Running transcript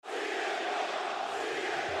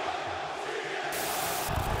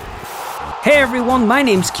Hey everyone, my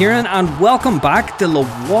name's Kieran and welcome back to the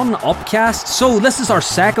One Upcast. So this is our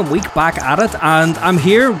second week back at it and I'm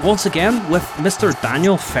here once again with Mr.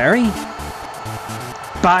 Daniel Ferry.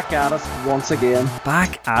 Back at it once again.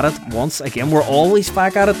 Back at it once again. We're always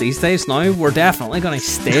back at it these days now. We're definitely going to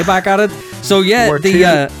stay back at it. So yeah, we're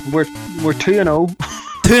 2-0.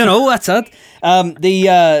 2-0, that's it.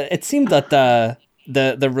 It seemed that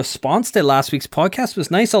the response to last week's podcast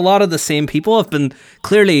was nice. A lot of the same people have been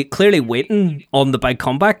clearly waiting on the big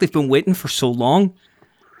comeback. They've been waiting for so long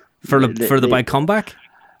for the big comeback.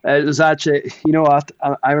 It was actually, you know what?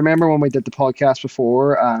 I remember when we did the podcast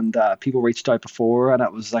before, and people reached out before, and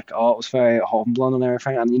it was like, it was very humbling and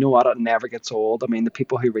everything. And you know what? It never gets old. I mean, the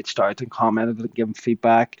people who reached out and commented and gave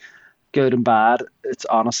feedback, good and bad, it's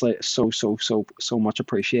honestly so much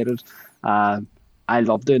appreciated. I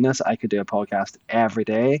love doing this. I could do a podcast every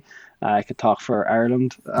day. I could talk for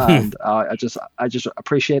Ireland, and I just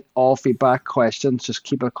appreciate all feedback, questions. Just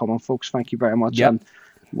keep it coming, folks. Thank you very much. Yep. And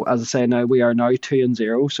as I say, now we are now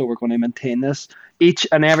 2-0, so we're going to maintain this each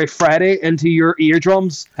and every Friday into your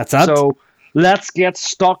eardrums. That's it. So let's get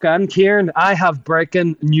stuck in, Kieran. I have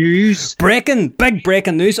breaking news. Big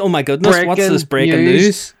breaking news. Oh my goodness, what's this breaking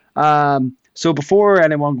news? So before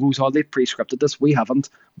anyone goes on, they've pre-scripted this. We haven't.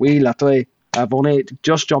 We literally. I've only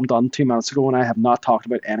just jumped on 2 minutes ago and I have not talked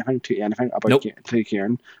about anything about to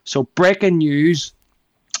Kieran. So breaking news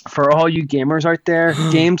for all you gamers out there,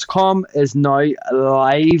 Gamescom is now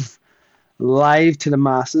live to the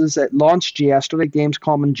masses. It launched yesterday,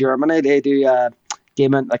 Gamescom in Germany. They do a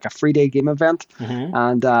 3-day game event.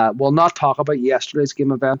 And we'll not talk about yesterday's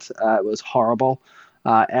game event. It was horrible.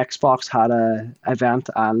 Xbox had an event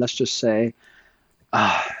and let's just say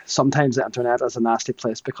sometimes the internet is a nasty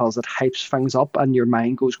place because it hypes things up and your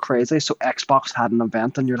mind goes crazy. So Xbox had an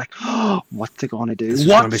event and you're like, what's they going to do?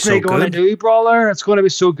 What's they going to do, brother? It's going to be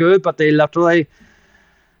so good. But they literally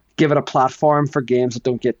give it a platform for games that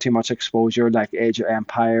don't get too much exposure, like Age of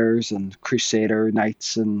Empires and Crusader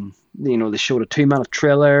Knights. And, you know, they showed a 2-minute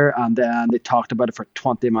trailer and then they talked about it for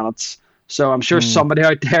 20 minutes. So I'm sure somebody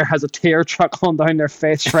out there has a tear trickling down their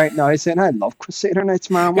face right now saying, I love Crusader Knights,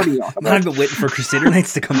 man. What are you on about? I've been waiting for Crusader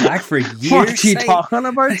Knights to come back for years. What are you talking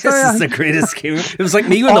about? This is the greatest game. It was like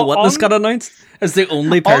me when The Witness got announced as the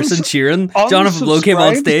only person cheering. Jonathan Blow came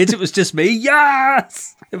on stage. It was just me.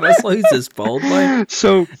 Yes! It was like his fault.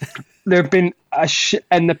 So there have been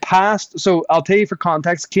in the past. So I'll tell you for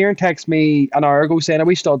context. Kieran texted me an hour ago saying, are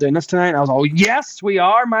we still doing this tonight? And I was like, oh, yes, we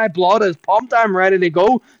are. My blood is pumped. I'm ready to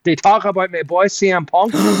go. They talk about my boy CM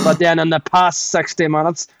Punk. But then in the past 60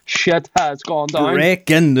 minutes, shit has gone down.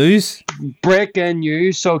 Breaking news.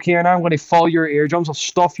 So Kieran, I'm going to fill your eardrums of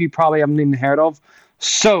stuff you probably haven't even heard of.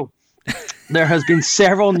 So there has been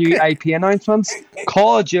several new IP announcements.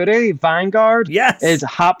 Call of Duty Vanguard is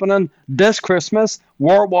happening this Christmas.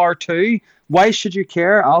 World War II. Why should you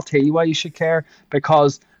care? I'll tell you why you should care.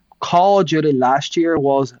 Because Call of Duty last year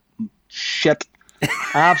was shit.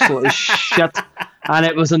 Absolutely shit. And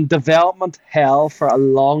it was in development hell for a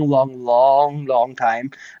long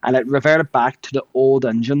time. And it reverted back to the old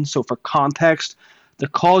engine. So for context, the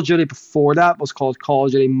Call of Duty before that was called Call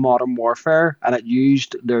of Duty Modern Warfare, and it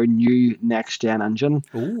used their new next-gen engine,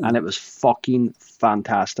 and it was fucking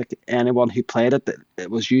fantastic. Anyone who played it, it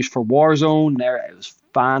was used for Warzone, it was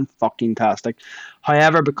fan-fucking-tastic.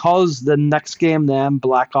 However, because the next game then,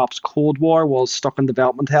 Black Ops Cold War, was stuck in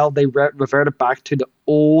development hell, they reverted back to the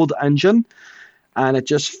old engine, and it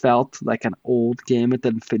just felt like an old game. It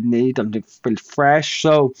didn't feel neat, it didn't feel fresh,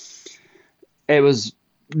 so it was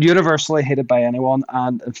universally hated by anyone.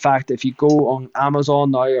 And in fact, if you go on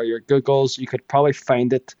Amazon now or your Googles, you could probably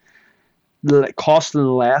find it costing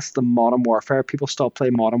less than Modern Warfare. People still play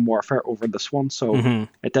Modern Warfare over this one, so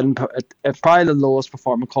it's probably the lowest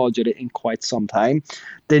performing Call of Duty in quite some time.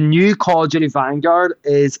 The new Call of Duty Vanguard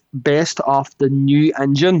is based off the new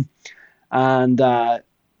engine, and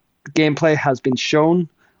gameplay has been shown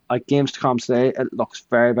at Gamescom today. It looks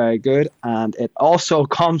very, very good, and it also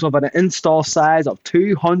comes with an install size of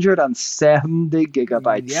 270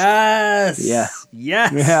 gigabytes.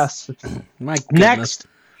 Yes. My goodness.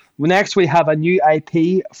 Next we have a new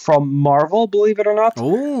IP from Marvel, believe it or not,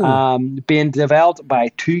 being developed by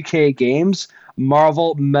 2K Games.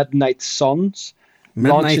 Marvel Midnight Suns.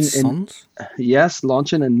 Launching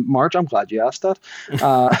in March. I'm glad you asked that.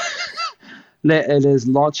 It is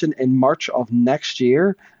launching in March of next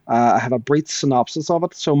year. I have a brief synopsis of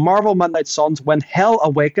it. So Marvel Midnight Suns, when hell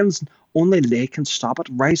awakens, only they can stop it.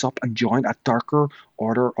 Rise up and join a darker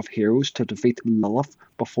order of heroes to defeat Lilith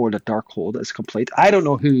before the Dark Hold is complete. I don't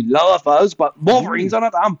know who Lilith is, but Wolverine's on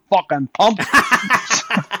it. I'm fucking pumped.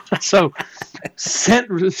 So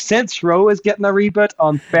Saints Row is getting a reboot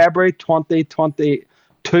on February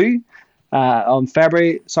 2022.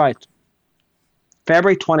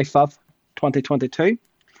 February 25th, 2022.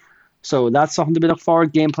 So that's something to be looked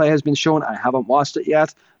forward. Gameplay has been shown. I haven't watched it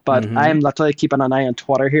yet, but I'm literally keeping an eye on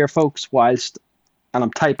Twitter here, folks, and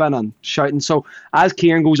I'm typing and shouting. So as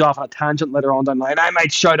Kieran goes off on a tangent later on down the line, I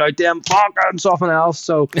might shout out them fucking something else.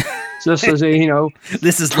 So just as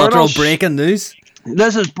this is literal breaking news.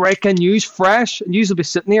 This is breaking news, fresh. News will be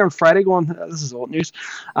sitting here on Friday going, this is old news.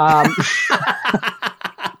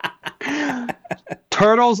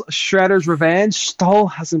 Turtles Shredder's Revenge still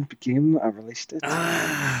hasn't become a release date.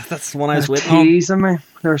 That's the one I was waiting on.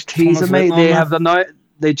 There's teasing me.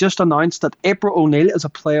 They just announced that April O'Neil is a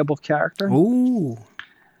playable character. Ooh.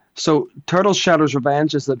 So Turtles Shredder's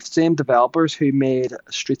Revenge is the same developers who made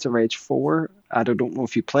Streets of Rage 4. I don't know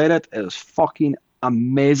if you played it. It was fucking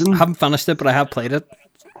amazing. I haven't finished it, but I have played it.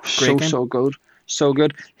 So good. So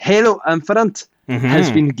good. Halo Infinite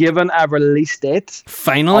has been given a release date.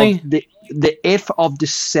 Finally? The 8th of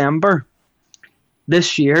December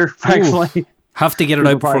this year, frankly. Have to get it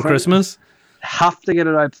out before Christmas. Have to get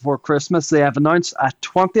it out before Christmas. They have announced a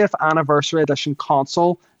 20th anniversary edition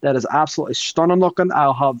console that is absolutely stunning looking.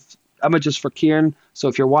 I'll have images for Kieran. So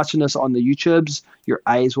if you're watching this on the YouTubes, your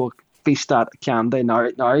eyes will feast at candy now.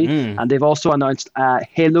 And they've also announced a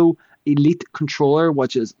Halo Elite controller,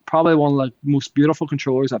 which is probably one of the most beautiful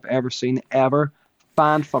controllers I've ever seen ever.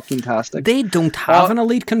 Fan-fucking-tastic. They don't have an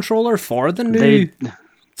Elite controller for the new...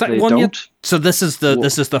 They don't. So this is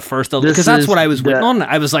the first, because that's what I was waiting on.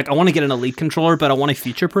 I was like, I want to get an Elite controller, but I want to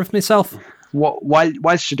future-proof myself.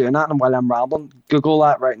 Whilst you're doing that and while I'm rambling, Google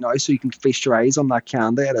that right now so you can feast your eyes on that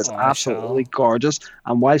candy. It is absolutely gorgeous.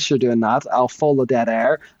 And whilst you're doing that, I'll follow the dead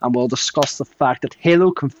air and we'll discuss the fact that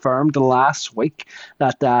Halo confirmed last week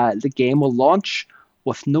that the game will launch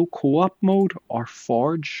with no co-op mode or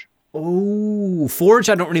Forge. Oh, Forge,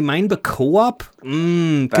 I don't really mind, but co-op?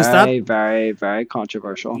 Very, very, very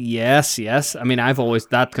controversial. Yes. I mean,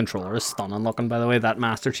 that controller is stunning looking, by the way, that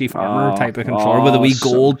Master Chief Armor type of controller with a wee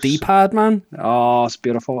gold D-pad, man. Oh, it's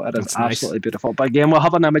beautiful. It is absolutely beautiful. But again, we'll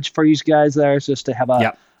have an image for you guys there just to have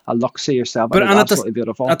a look-see yourself. But absolutely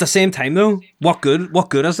beautiful. At the same time, though, what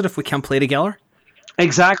good is it if we can't play together?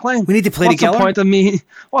 Exactly. We need to play together.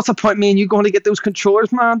 What's the point of me and you going to get those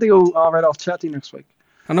controllers, man? They go, all right, I'll chat to you next week.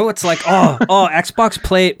 I know it's like, Xbox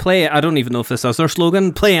play. I don't even know if this is their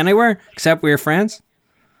slogan. Play anywhere except we're friends.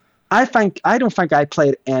 I don't think I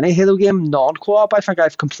played any Halo game non-co-op. I think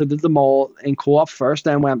I've completed them all in co-op first,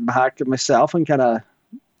 then went back myself and kind of.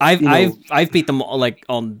 I've beat them all, like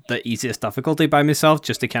on the easiest difficulty by myself,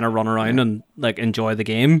 just to kind of run around and like enjoy the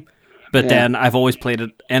game. But then I've always played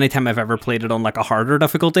it. Anytime I've ever played it on like a harder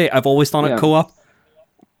difficulty, I've always done it co-op.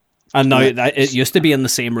 And now it used to be in the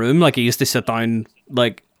same room. Like I used to sit down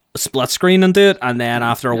like a split screen and do it, and then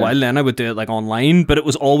after a while, then I would do it like online. But it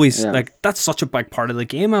was always like that's such a big part of the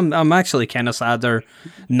game. I'm actually kind of sad they're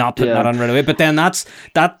not putting that on right away. But then that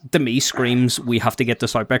to me screams we have to get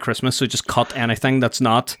this out by Christmas. So just cut anything that's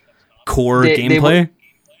not core gameplay.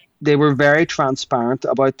 They were very transparent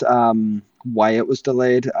about why it was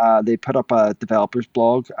delayed. They put up a developer's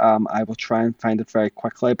blog. I will try and find it very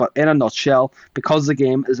quickly. But in a nutshell, because the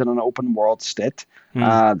game is in an open world state,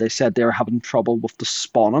 they said they were having trouble with the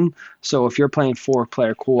spawning. So if you're playing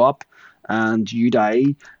 4-player co-op and you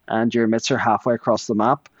die and your mates are halfway across the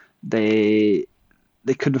map, they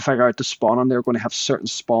couldn't figure out the spawning. They were going to have certain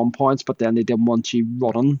spawn points, but then they didn't want you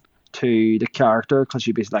running to the character because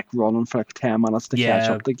you'd be like running for like 10 minutes to catch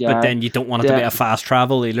up to but then you don't want it to be a fast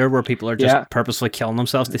travel either where people are just purposely killing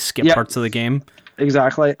themselves to skip parts of the game.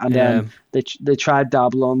 Exactly. And then they tried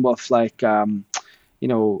dabbling with like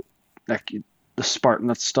like the Spartan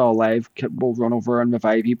that's still alive will run over and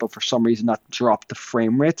revive you, but for some reason that dropped the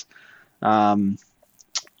frame rate. I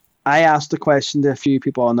asked the question to a few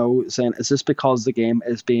people I know saying, is this because the game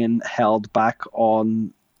is being held back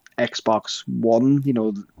on Xbox One,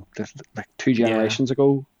 like 2 generations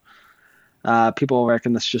ago? People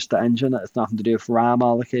reckon it's just the engine. It's nothing to do with RAM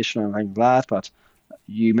allocation or anything like that, but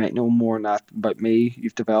you might know more than that about me.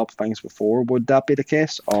 You've developed things before. Would that be the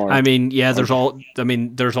case? There's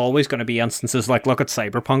always going to be instances like look at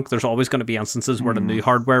Cyberpunk. There's always going to be instances where the new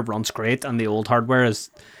hardware runs great and the old hardware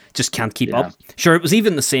just can't keep up. Sure, it was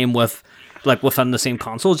even the same with like within the same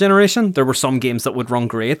console generation. There were some games that would run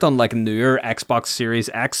great on like newer Xbox Series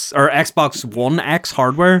X or Xbox One X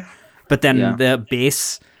hardware, but then the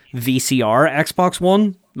base VCR Xbox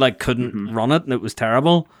One like couldn't run it and it was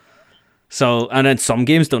terrible. So, and then some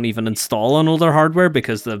games don't even install on older hardware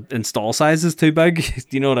because the install size is too big.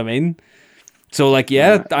 Do you know what I mean? So, like,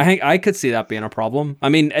 yeah, I think I could see that being a problem. I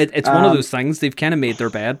mean, it's one of those things. They've kind of made their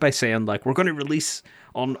bed by saying, like, we're going to release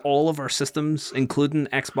on all of our systems, including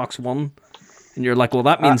Xbox One. And you're like, well,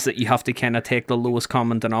 that means that you have to kind of take the lowest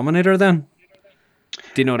common denominator then.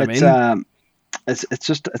 Do you know what I mean?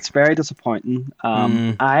 It's very disappointing.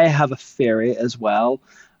 I have a theory as well.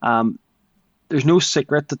 There's no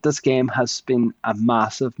secret that this game has been a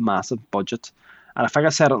massive, massive budget. And I think I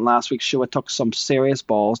said it in last week's show, it took some serious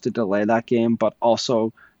balls to delay that game, but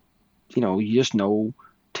also, you just know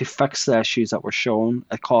to fix the issues that were shown,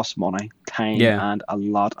 it costs money, time, and a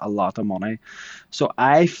lot of money. So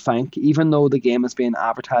I think, even though the game is being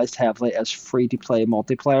advertised heavily as free-to-play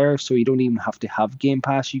multiplayer, so you don't even have to have Game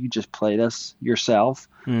Pass, you can just play this yourself,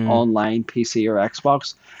 online, PC or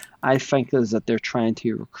Xbox, I think is that they're trying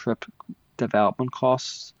to recoup development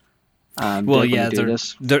costs. Well, yeah,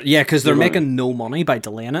 because they're making no money by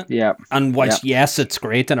delaying it. Yeah, and which yes, it's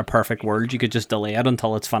great in a perfect world. You could just delay it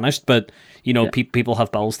until it's finished, but people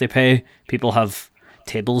have bills they pay. People have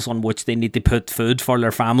tables on which they need to put food for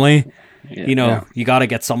their family. Yeah, you got to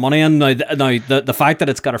get some money in. Now, the fact that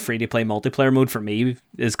it's got a free to play multiplayer mode for me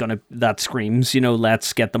is that screams.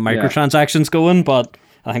 Let's get the microtransactions going, but.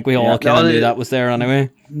 I think we all kind of knew that was there anyway.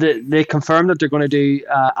 They confirmed that they're going to do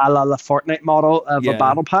a la Fortnite model of a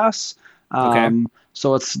battle pass.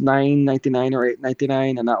 So it's $9.99 or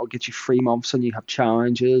 $8.99, and that will get you 3 months, and you have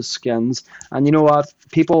challenges, skins, and you know what?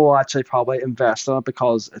 People will actually probably invest in it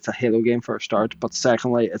because it's a Halo game for a start. But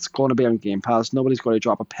secondly, it's going to be on Game Pass. Nobody's going to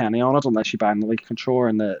drop a penny on it unless you buy an Elite controller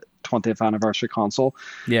and the 20th anniversary console.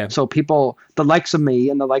 Yeah. So people, the likes of me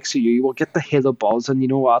and the likes of you, will get the Halo buzz, and you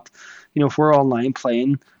know what? If we're online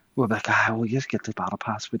playing, we'll be like, we'll just get the battle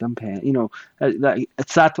pass with them paying.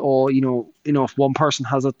 It's that all. If one person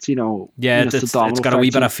has it, it's got a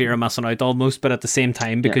wee bit of fear of missing out almost, but at the same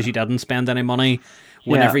time, because you didn't spend any money,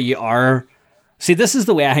 whenever you are. See, this is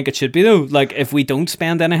the way I think it should be though. Like, if we don't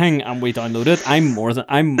spend anything and we download it, I'm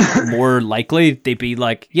more likely to be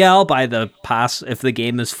like, I'll buy the pass if the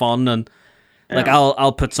game is fun and. Like,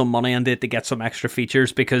 I'll put some money into it to get some extra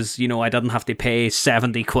features because, I didn't have to pay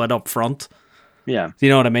 70 quid up front. Yeah. Do you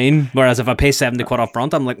know what I mean? Whereas if I pay 70 quid up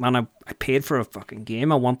front, I'm like, man, I paid for a fucking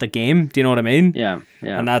game. I want the game. Do you know what I mean? Yeah.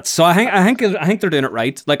 And that's, so I think they're doing it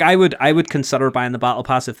right. Like, I would consider buying the battle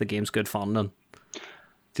pass if the game's good fun. And, do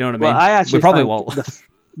you know what I mean? Well, I actually we probably will.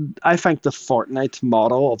 I think the Fortnite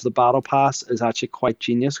model of the battle pass is actually quite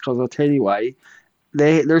genius because I'll tell you why.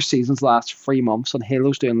 Their seasons last 3 months, and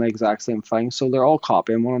Halo's doing the exact same thing, so they're all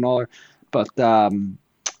copying one another. But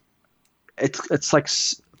it's like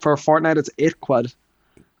for Fortnite, it's 8 quid,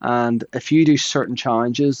 and if you do certain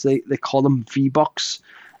challenges, they call them V-Bucks.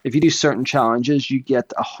 If you do certain challenges, you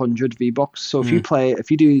get 100 V-Bucks. So if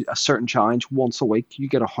you do a certain challenge once a week, you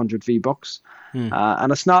get 100 V-Bucks.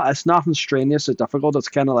 And it's nothing strenuous or difficult. It's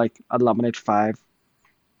kind of like eliminate 5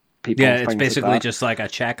 people. Yeah, it's basically just like a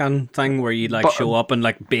check-on thing where you show up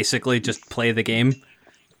and basically just play the game.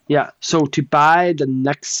 Yeah, so to buy the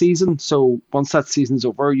next season, so once that season's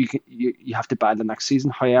over, you have to buy the next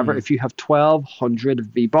season. However, if you have 1,200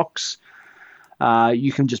 V-Bucks,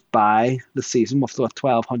 you can just buy the season with the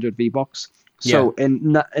 1,200 V-Bucks. So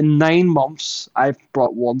in 9 months, I've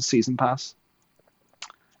brought 1 season pass.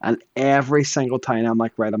 And every single time I'm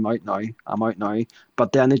like, right, I'm out now.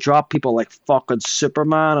 But then they drop people like fucking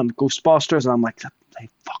Superman and Ghostbusters, and I'm like, they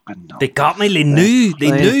fucking know. They got me. They knew.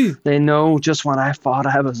 They know. Just when I thought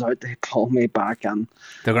I was out, they pulled me back in.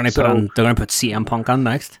 They're gonna put CM Punk on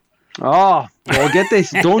next. Oh, we'll get this.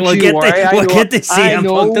 Don't you worry. We'll get this CM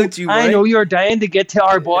Punk. Don't you worry. I know you're dying to get to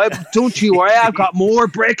our boy, but don't you worry. I've got more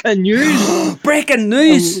breaking news. Breaking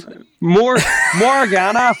news.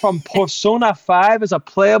 Morgana from Persona 5 is a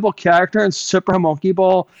playable character in Super Monkey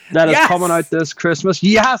Ball that is coming out this Christmas.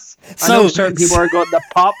 Yes! I know certain people are going to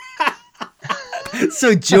pop.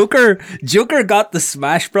 So Joker got the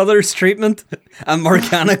Smash Brothers treatment and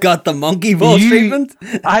Morgana got the Monkey Ball treatment?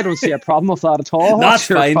 I don't see a problem with that at all. That's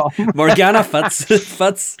fine. Morgana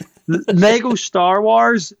fits. Lego Star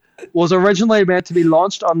Wars was originally meant to be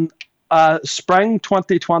launched on spring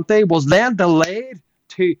 2020, was then delayed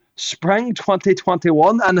to spring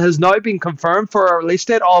 2021 and has now been confirmed for a release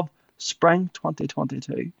date of spring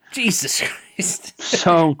 2022. Jesus Christ.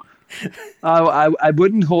 So I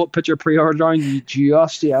wouldn't put your pre-order down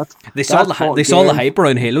just yet. They saw the hype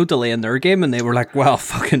around Halo delaying their game and they were like, well,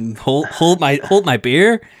 fucking hold my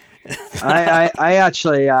beer. I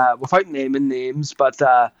actually, without naming names, but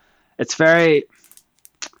it's very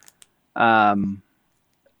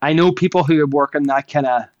I know people who work in that kind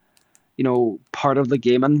of part of the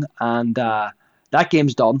gaming, and that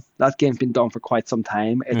game's done. That game's been done for quite some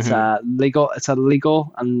time. It's a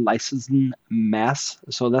legal and licensing mess.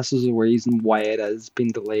 So this is the reason why it has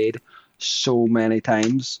been delayed so many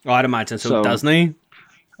times. Oh, I'd imagine so. Disney.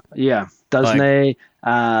 Yeah, Disney.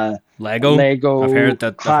 Lego. I've heard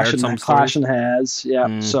that. Clash and Heads.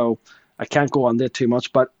 Yeah. So I can't go on there too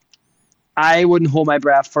much, but I wouldn't hold my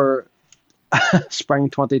breath for spring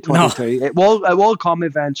 2022. No. It will come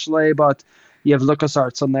eventually, but you have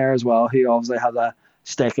LucasArts on there as well, who obviously has a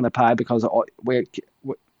stake in the pie because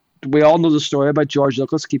we all know the story about George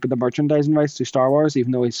Lucas keeping the merchandising rights to Star Wars,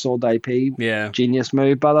 even though he sold the IP. Yeah, genius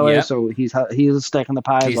move, by the way. So he has a stake in the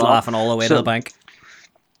pie. He's laughing all the way to the bank.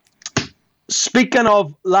 Speaking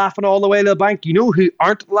of laughing all the way to the bank, you know who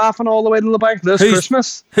aren't laughing all the way to the bank this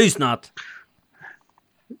Christmas? Who's not?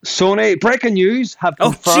 Sony. Breaking news have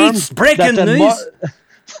confirmed breaking news.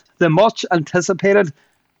 The much anticipated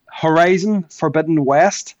Horizon Forbidden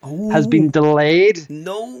West has been delayed.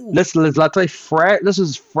 No. This is literally fresh. This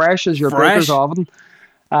is fresh as your baker's oven.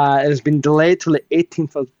 It has been delayed till the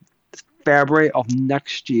 18th of February of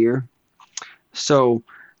next year. So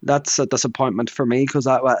that's a disappointment for me because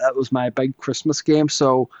that was my big Christmas game.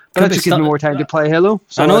 So but that just gives me more time to play Halo.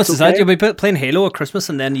 So I know this is that you'll be playing Halo at Christmas,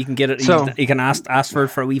 and then you can get it. So, you can ask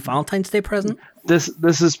for a wee Valentine's Day present. This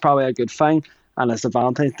is probably a good thing. And it's a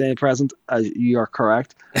Valentine's Day present, you are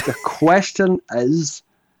correct. The question is,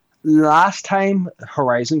 last time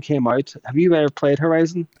Horizon came out, have you ever played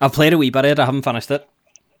Horizon? I've played a wee bit of it, I haven't finished it.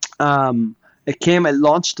 It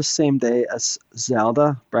launched the same day as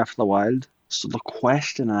Zelda Breath of the Wild. So the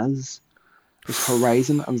question is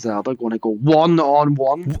Horizon and Zelda going to go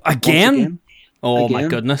one-on-one? Again? Oh my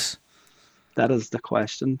goodness. That is the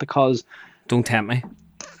question, because... Don't tempt me.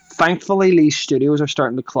 Thankfully, these studios are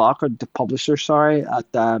starting to clock, or the publishers, at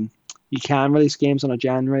you can release games on a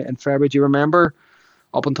January and February. Do you remember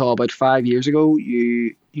up until about 5 years ago,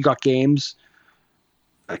 you got games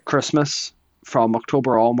at Christmas from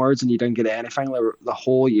October onwards, and you didn't get anything. The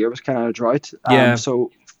whole year was kind of a drought.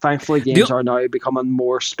 So thankfully, games are now becoming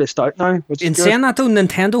more spaced out now. Which in saying that, though,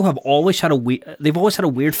 Nintendo have always had they've always had a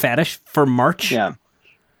weird fetish for March. Yeah,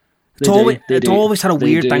 it's always had a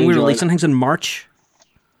weird thing. We're releasing things in March.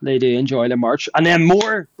 They do enjoy the March. And then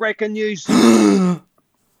more breaking news.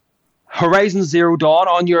 Horizon Zero Dawn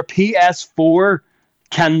on your PS4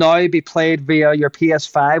 can now be played via your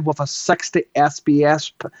PS5 with a 60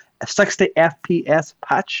 FPS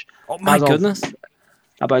patch. Oh my goodness.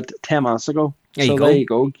 About 10 months ago. There you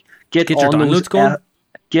go. Get your downloads going.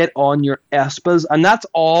 Get on your Espas. And that's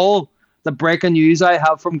all the breaking news I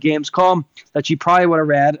have from Gamescom that you probably would have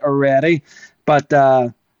read already. But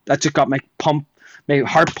that just got my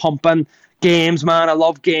heart pumping. Games, man. I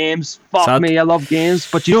love games. Fuck me, I love games.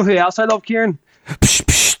 But you know who else I love, Kieran?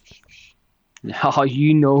 Oh,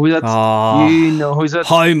 you know who that's. You know who's it.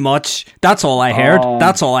 How much? That's all I heard.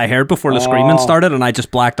 That's all I heard before the screaming started, and I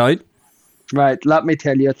just blacked out. Right, let me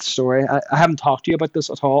tell you a story. I haven't talked to you about this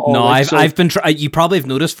at all. No, I've been. You probably have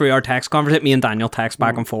noticed through our text conversation. Me and Daniel text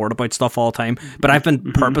back and forward about stuff all the time. But I've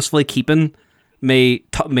been purposefully keeping my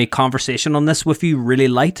conversation on this with you really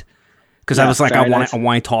light. Because I was like, I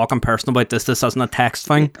want to talk in person about this. This isn't a text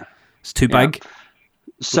thing. It's too big.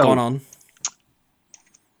 So, what's going on?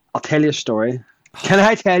 I'll tell you a story. Can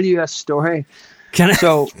I tell you a story?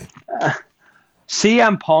 So,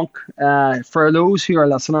 CM Punk, for those who are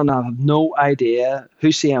listening and have no idea who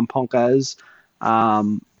CM Punk is,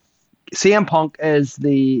 CM Punk is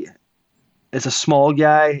a small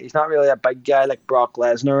guy. He's not really a big guy like Brock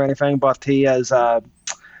Lesnar or anything, but he is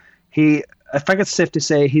I think it's safe to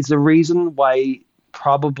say he's the reason why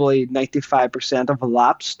probably 95% of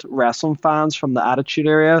lapsed wrestling fans from the Attitude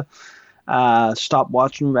Era stopped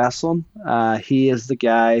watching wrestling. He is the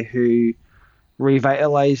guy who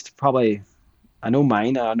revitalized probably, I know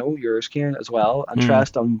mine, I know yours, Kieran, as well,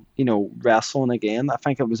 interest on, wrestling again. I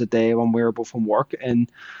think it was a day when we were both from work,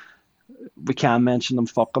 and we can mention them,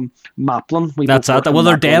 fuck them. Maplin. That's it. Well,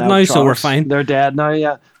 they're dead now, so we're fine. They're dead now,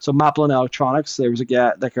 yeah. So Maplin Electronics, there was a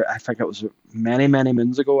guy, I think it was many, many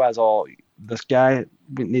moons ago, this guy,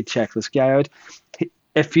 we need to check this guy out.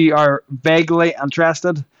 If you are vaguely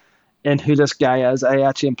interested in who this guy is, I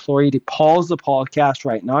actually implore you to pause the podcast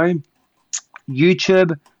right now.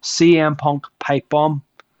 YouTube, CM Punk Pipe Bomb.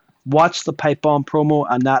 Watch the Pipe Bomb promo,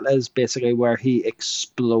 and that is basically where he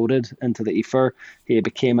exploded into the ether. He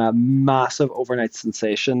became a massive overnight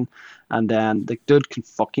sensation, and then the dude can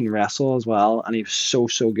fucking wrestle as well, and he was so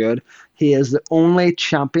good. He is the only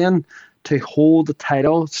champion to hold the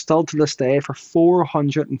title still to this day for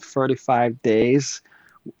 435 days,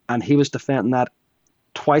 and he was defending that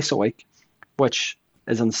twice a week, which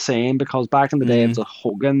is insane because back in the day it was a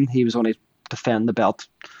Hogan. He was only defend the belt.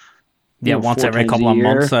 Yeah, once every couple of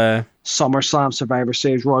months. SummerSlam, Survivor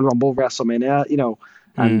Series, Royal Rumble, WrestleMania,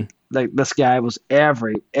 and like this guy was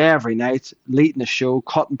every night leading the show,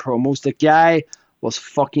 cutting promos. The guy was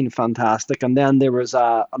fucking fantastic. And then there was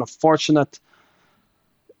an unfortunate,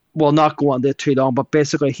 well, not go on there too long, but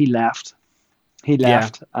basically he left. And,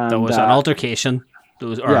 there was an altercation. There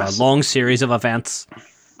was a long series of events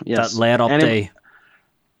that led up to.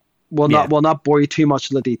 We'll not bore you too much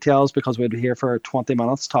in the details because we'll be here for 20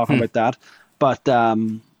 minutes talking about that. But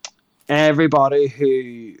everybody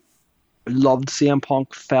who loved CM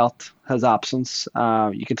Punk felt his absence.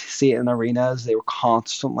 You could see it in arenas. They were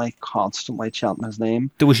constantly chanting his name.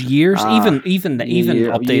 There was years, even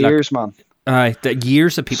up to years, man. The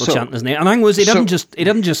years of people chanting his name. And the thing was, he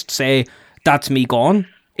didn't just say, "That's me gone."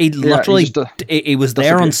 He literally he was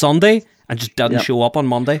there on Sunday and just didn't show up on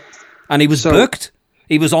Monday, and he was booked.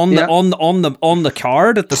 He was on the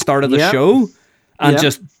card at the start of the show, and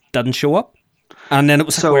just didn't show up. And then it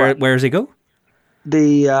was like, where does he go?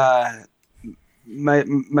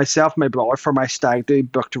 Myself, my brother, for my stag do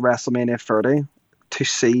booked to WrestleMania 30 to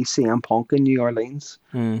see CM Punk in New Orleans.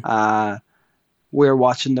 We're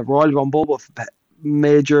watching the Royal Rumble with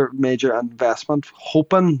major investment,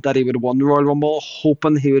 hoping that he would have won the Royal Rumble,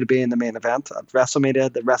 hoping he would be in the main event at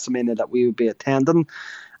WrestleMania, the WrestleMania that we would be attending.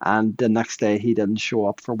 And the next day he didn't show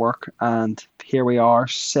up for work, and here we are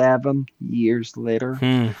 7 years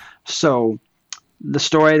later. So the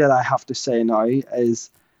story that I have to say now is,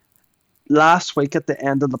 last week at the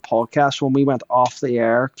end of the podcast, when we went off the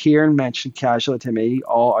air, Kieran mentioned casually to me,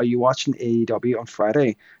 "Oh, are you watching AEW on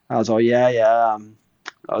Friday?" I was, "Oh yeah.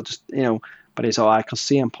 I'll just, but he's all, because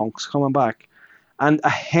CM Punk's coming back." And I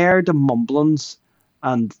heard the mumblings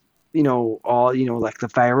and, like the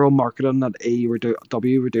viral marketing that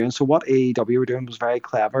AEW were doing. So what AEW were doing was very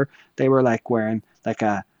clever. They were like wearing like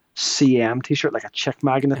a CM t-shirt, like a Chick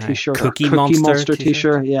Magnet t-shirt, Cookie Monster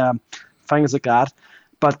t-shirt. Yeah, things like that.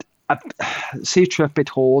 But see, truth be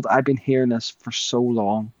told, I've been hearing this for so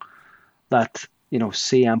long that,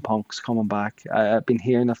 CM Punk's coming back. I've been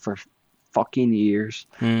hearing it for fucking years.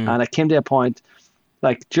 And it came to a point,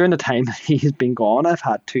 like during the time that he's been gone, I've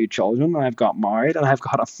had 2 children, and I've got married, and I've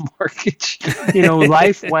got a mortgage.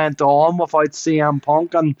 Life went on without CM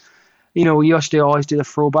Punk, and we used to always do the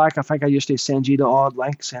throwback. I think I used to send you the odd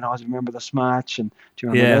link saying, "Oh, do you remember this match?" And "Do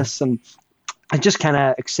you remember this?" And I just kind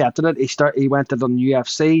of accepted it. He went to the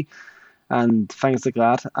UFC and things like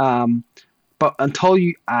that. But until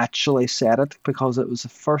you actually said it, because it was the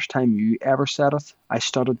first time you ever said it, I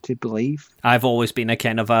started to believe. I've always been a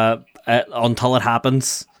kind of until it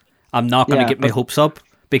happens, I'm not going to get my hopes up,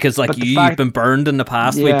 because you've been burned in the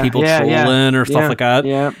past with people trolling or stuff like that.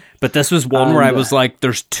 Yeah. But this was one where I was like,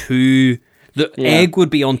 there's the egg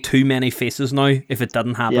would be on too many faces now if it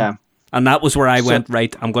didn't happen. Yeah. And that was where I went,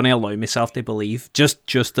 right, I'm going to allow myself to believe just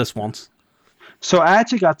this once. So I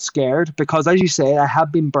actually got scared because, as you say, I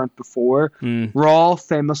have been burnt before. Raw,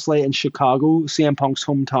 famously in Chicago, CM Punk's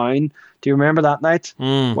hometown. Do you remember that night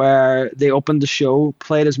where they opened the show,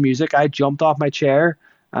 played his music? I jumped off my chair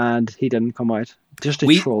and he didn't come out. Just to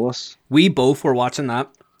troll us. We both were watching that,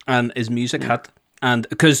 and his music hit. And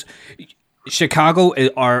because the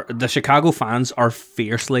Chicago fans are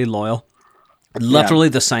fiercely loyal. Literally,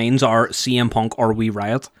 the signs are CM Punk or We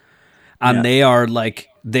Riot. And they are,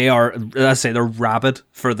 let's say, they're rabid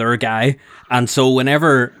for their guy. And so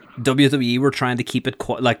whenever WWE were trying to keep it,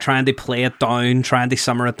 trying to play it down, trying to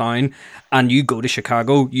simmer it down, and you go to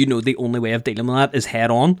Chicago, the only way of dealing with that is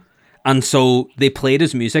head on. And so they played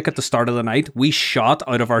his music at the start of the night. We shot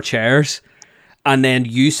out of our chairs, and then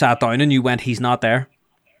you sat down and you went, "He's not there."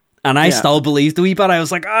 And I still believed a wee bit. I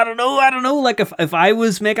was like, I don't know. Like, if I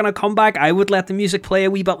was making a comeback, I would let the music play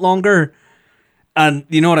a wee bit longer. And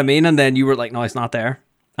you know what I mean? And then you were like, "No, he's not there."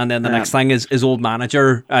 And then the next thing is his old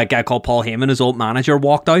manager, a guy called Paul Heyman, his old manager,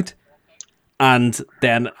 walked out. And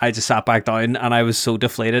then I just sat back down and I was so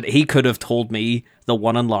deflated. He could have told me the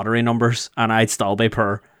winning lottery numbers and I'd still be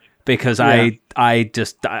poor, because I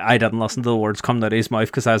didn't listen to the words coming out of his mouth,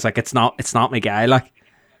 because I was like, it's not my guy. Like,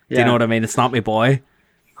 do you know what I mean? It's not my boy.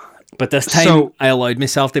 But this time I allowed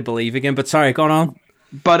myself to believe again. But sorry, going on.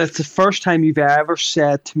 But it's the first time you've ever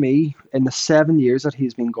said to me in the 7 years that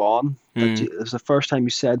he's been gone. It was the first time you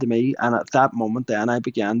said to me, and at that moment, then I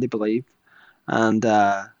began to believe. And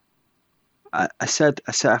I said,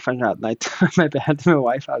 I think that night in my bed to my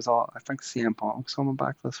wife, I think CM Punk's coming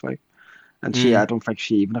back this week. And I don't think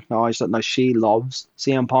she even acknowledged that. Now, she loves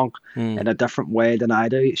CM Punk in a different way than I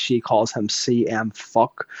do. She calls him CM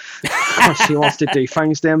Fuck. She wants to do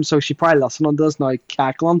things to him, so she probably listening to this now,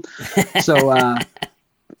 cackling. So,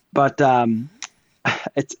 but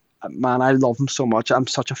man, I love him so much. I'm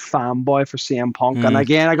such a fanboy for CM Punk. And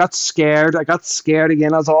again, I got scared. I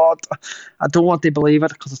was all, I don't want to believe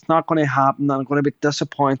it because it's not going to happen. I'm going to be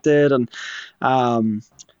disappointed. And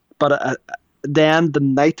but then the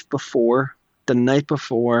night before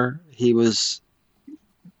he was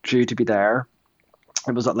due to be there,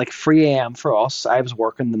 it was at like 3 a.m. for us. I was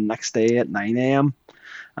working the next day at 9 a.m.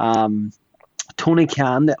 Tony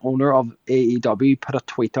Khan, the owner of AEW, put a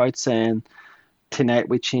tweet out saying, "Tonight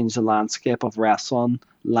we change the landscape of wrestling.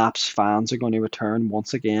 Lapsed fans are going to return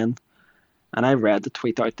once again." And I read the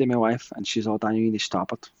tweet out to my wife, and she's all, "Daniel, you need to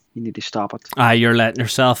stop it. You need to stop it." You're letting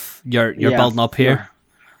yourself. You're building up here. Yeah.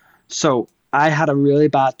 So I had a really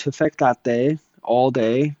bad toothache that day, all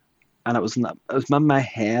day, and it was in my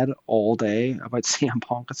head all day about CM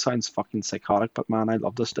Punk. It sounds fucking psychotic, but man, I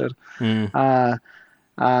love this dude.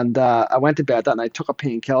 And I went to bed that night, took a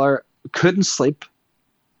painkiller, couldn't sleep.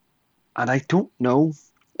 And I don't know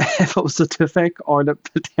if it was the toothache or the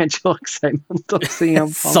potential excitement of CM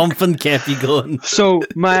Punk. Something kept you going. So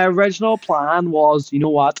my original plan was, you know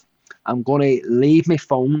what? I'm going to leave my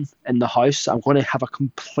phone in the house. I'm going to have a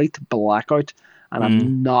complete blackout. And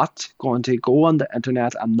I'm not going to go on the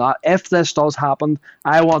internet. If this does happen,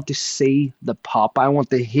 I want to see the pop. I want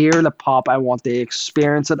to hear the pop. I want to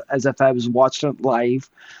experience it as if I was watching it live.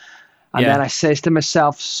 And then I says to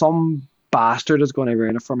myself, some bastard is going to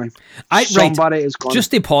ruin it for me. Somebody is going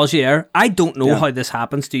Just to pause you there, I don't know how this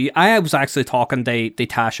happens to you. I was actually talking to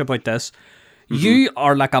Tash about this. You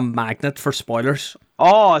are like a magnet for spoilers.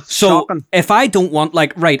 Oh, it's shocking. If I don't want,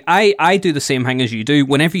 I do the same thing as you do.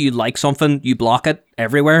 Whenever you like something, you block it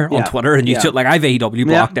everywhere on Twitter and YouTube. Like, I have AEW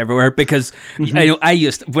blocked everywhere because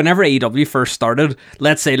whenever AEW first started,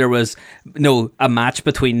 let's say there was a match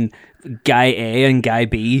between Guy A and Guy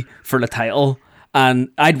B for the title. And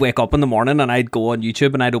I'd wake up in the morning and I'd go on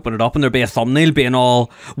YouTube and I'd open it up and there'd be a thumbnail being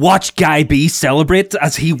all, "Watch Guy B celebrate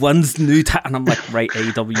as he wins new title." And I'm like, right,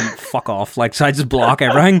 AEW, fuck off. So I just block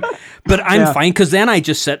everything. But I'm fine because then I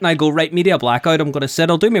just sit and I go, right, media blackout. I'm going to sit,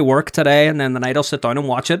 I'll do my work today and then the night I'll sit down and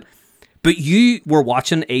watch it. But you were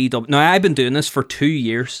watching AEW. Now, I've been doing this for 2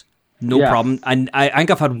 years. No problem. And I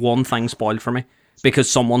think I've had one thing spoiled for me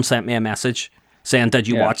because someone sent me a message saying, "Did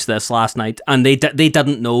you watch this last night?" And they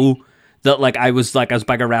didn't know that I was as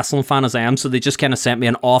big a wrestling fan as I am, so they just kind of sent me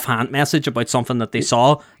an offhand message about something that they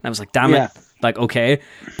saw, and I was like, damn it, okay.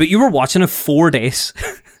 But you were watching it 4 days.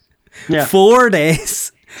 4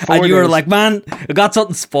 days. And you were like, man, I got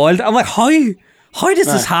something spoiled. I'm like, how does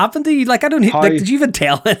this happen to you? I don't did you even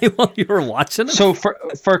tell anyone you were watching it? So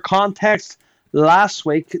for context, last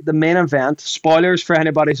week, the main event, spoilers for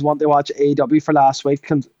anybody who want to watch AEW for last week,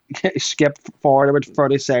 can skip forward about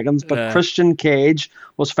 30 seconds, but Christian Cage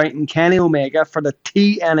was fighting Kenny Omega for the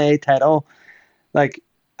TNA title. I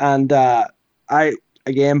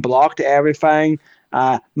again blocked everything,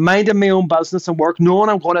 minded my own business and work, knowing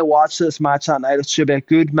I'm going to watch this match that night. It should be a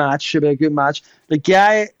good match. The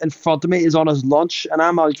guy in front of me is on his lunch and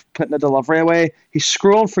I'm out putting the delivery away. He's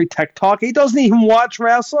scrolling through TikTok. He doesn't even watch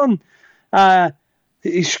wrestling.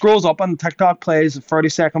 He scrolls up and TikTok plays a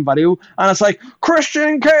 30-second video and it's like,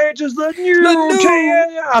 "Christian Cage is the new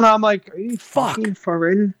TNA." And I'm like, are you fucking for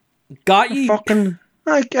real? Got you. Fucking,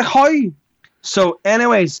 how? So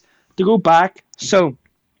anyways, to go back, so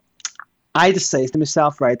I just say to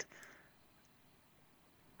myself, right,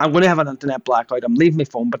 I'm going to have an internet blackout. I'm leaving my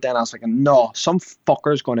phone, but then I was like, no, some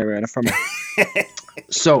fucker's going to ruin it for me.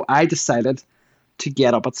 So I decided to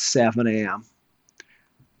get up at 7 a.m.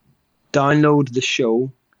 download the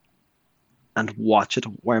show and watch it,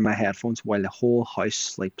 wear my headphones while the whole house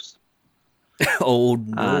sleeps. Oh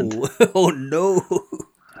no. Oh no.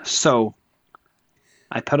 So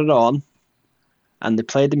I put it on and they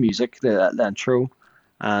played the music, the intro,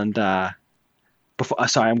 and I'm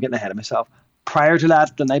getting ahead of myself. Prior to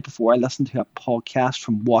that, the night before, I listened to a podcast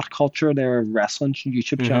from What Culture. They're a wrestling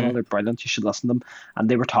YouTube channel. They're brilliant. You should listen to them. And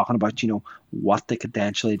they were talking about, what they could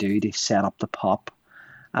potentially do to set up the pop.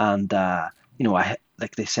 And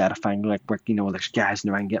they said a thing where there's guys in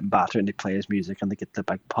the ring getting battered and they play his music and they get the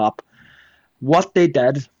big pop. What they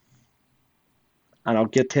did, and I'll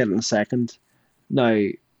get to it in a second. Now,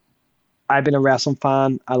 I've been a wrestling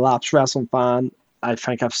fan, a lapsed wrestling fan. I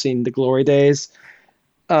think I've seen the glory days.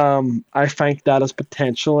 I think that is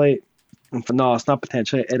potentially, no, it's not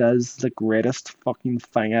potentially, it is the greatest fucking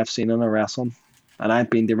thing I've seen in a wrestling. And I've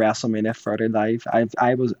been to WrestleMania 30 live.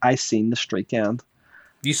 I seen the streak end.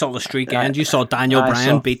 You saw the streak end. You saw Daniel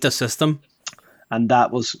Bryan beat the system, and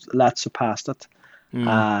that surpassed it.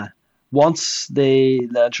 Once the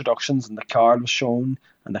introductions and the card was shown,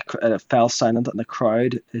 and it fell silent, and the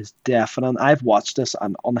crowd is deafening. I've watched this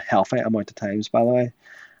an unhealthy amount of times, by the way,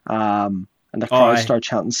 And the crowd started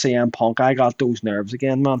chanting CM Punk. I got those nerves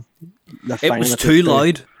again, man. It was too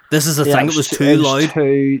loud. This is the thing. It was too loud.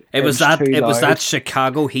 It was that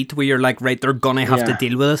Chicago heat where you're like, right, they're gonna have to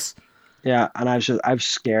deal with this. Yeah, and I was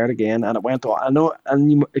scared again, and it went on. I know,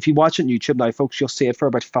 and if you watch it on YouTube now, folks, you'll see it for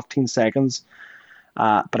about 15 seconds.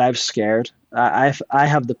 But I was scared. I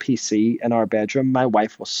have the PC in our bedroom. My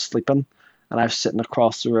wife was sleeping, and I was sitting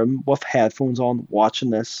across the room with headphones on, watching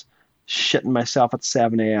this, shitting myself at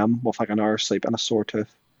 7 a.m. with like an hour's sleep and a sore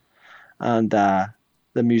tooth. And the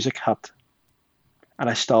music hit, and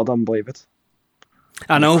I still didn't believe it.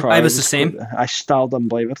 I know, I was the same. I still didn't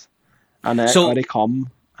believe it. And out he come,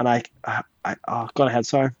 and I go ahead,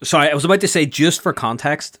 sorry. Sorry, I was about to say, just for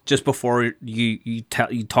context, just before you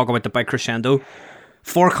talk about the big crescendo,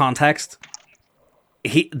 for context,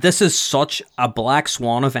 this is such a black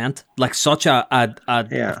swan event, like such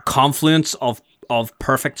a confluence of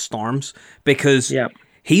perfect storms, because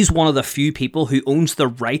he's one of the few people who owns the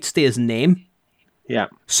rights to his name. Yeah.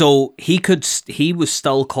 So he was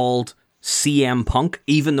still called CM Punk,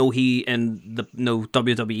 even though he in the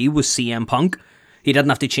WWE was CM Punk. He didn't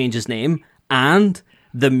have to change his name, and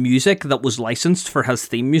the music that was licensed for his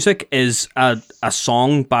theme music is a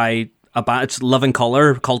song by a band. It's Living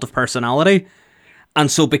Colour, Cult of Personality,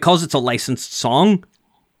 and so because it's a licensed song,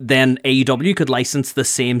 then AEW could license the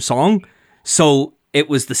same song. So it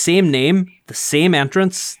was the same name, the same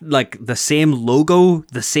entrance, like the same logo,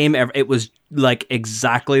 the same. It was like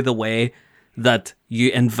exactly the way that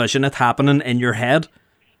you envision it happening in your head.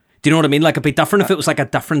 Do you know what I mean? Like, it'd be different if it was like a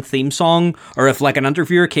different theme song, or if like an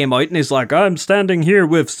interviewer came out and he's like, I'm standing here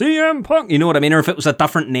with CM Punk. You know what I mean? Or if it was a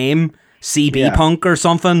different name, CB Punk or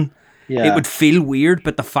something, it would feel weird.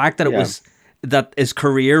 But the fact that it was that his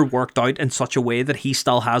career worked out in such a way that he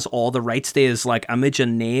still has all the rights to his like image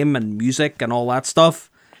and name and music and all that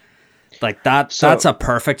stuff, like that's a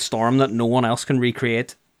perfect storm that no one else can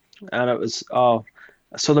recreate. And it was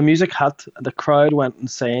so the music hit, the crowd went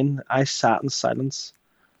insane. I sat in silence.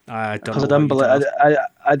 I didn't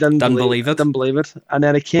believe it. And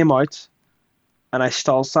then it came out, and I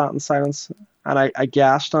still sat in silence, and I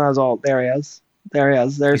gasped, and I was all, there he is.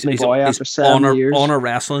 There's my boy after 7 years on a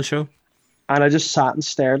wrestling show. And I just sat and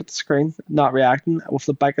stared at the screen, not reacting, with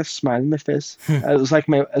the biggest smile on my face.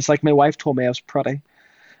 It's like my wife told me I was pretty,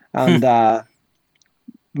 and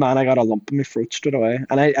man, I got a lump in my throat straight away.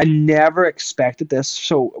 And I never expected this.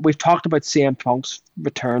 So we've talked about CM Punk's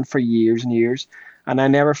return for years and years, and I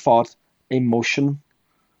never thought emotion,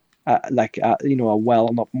 a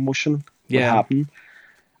welling up emotion would happen.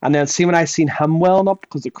 And then when I seen him welling up,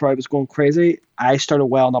 because the crowd was going crazy, I started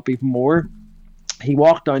welling up even more. He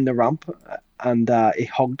walked down the ramp, and he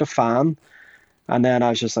hugged a fan, and then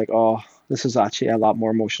I was just like, oh, this is actually a lot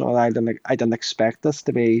more emotional. I didn't expect this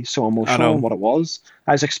to be so emotional than what it was.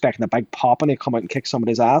 I was expecting a big pop and he'd come out and kick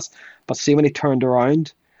somebody's ass. But see, when he turned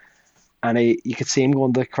around and you could see him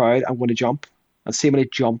going to the crowd, I'm going to jump. And see, when he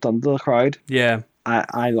jumped into the crowd,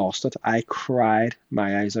 I lost it. I cried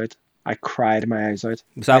my eyes out.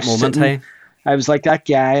 Was that moment, hey? I was like that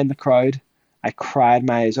guy in the crowd. I cried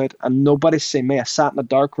my eyes out, and nobody seen me. I sat in a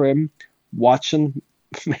dark room watching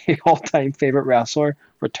my all-time favorite wrestler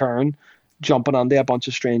return, jumping onto a bunch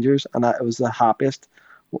of strangers, and it was the happiest,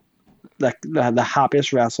 like the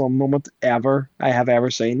happiest wrestling moment ever I have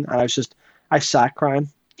ever seen. And I sat crying,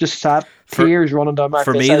 tears running down my face.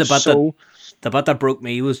 For me, the bit that broke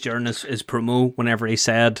me was during his promo, whenever he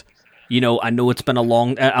said, I know it's been a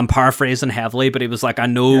long. I'm paraphrasing heavily, but he was like, I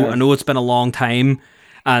know it's been a long time.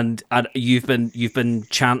 And you've been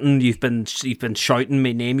chanting, you've been shouting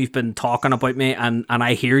my name, you've been talking about me, and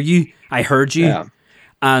I hear you, I heard you,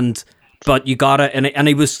 but you gotta, and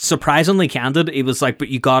he was surprisingly candid. He was like, but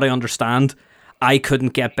you gotta understand, I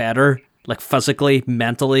couldn't get better, like physically,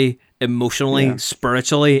 mentally, emotionally,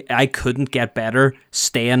 spiritually. I couldn't get better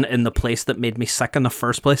staying in the place that made me sick in the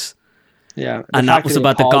first place. Yeah, and that was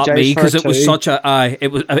about that got me, because it was such a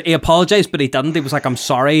he apologized, but he didn't. He was like, I'm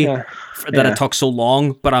sorry that it took so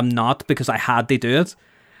long, but I'm not, because I had to do it.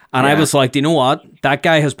 And I was like, do you know what, that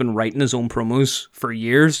guy has been writing his own promos for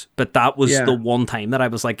years, but that was the one time that I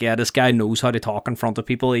was like, yeah, this guy knows how to talk in front of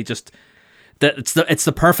people. He just it's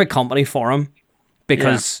the perfect company for him,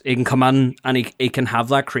 because he can come in and he can have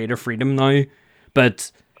that creative freedom now. But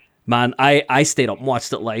man, I stayed up and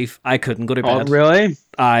watched it live. I couldn't go to bed. Oh, really?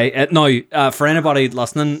 For anybody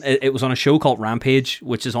listening, it was on a show called Rampage,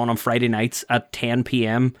 which is on Friday nights at 10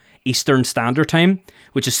 p.m. Eastern Standard Time,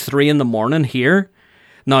 which is 3 a.m. here.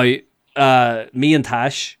 Now, me and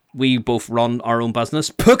Tash, we both run our own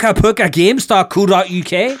business,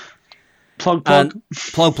 pukapukagames.co.uk.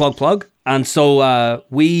 Plug. And so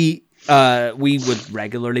we we would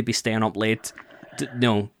regularly be staying up late,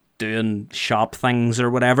 doing shop things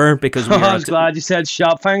or whatever, because we were I was glad you said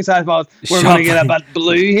shop things. I thought we're going to get a bit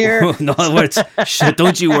blue here. No, shit,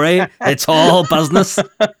 don't you worry. It's all business.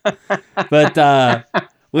 But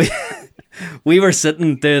we were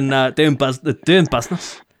sitting doing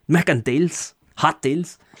business, making deals, hot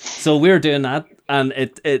deals. So we were doing that, and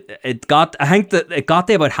it got to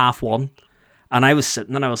about 1:30, and I was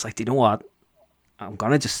sitting and I was like, do you know what? I'm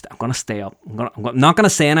gonna stay up. I'm not gonna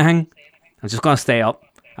say anything. I'm just gonna stay up,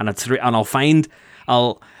 and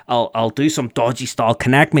I'll do some dodgy stuff. I'll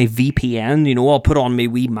connect my VPN. I'll put on my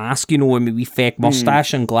wee mask. My wee fake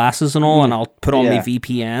mustache and glasses and all, and I'll put on my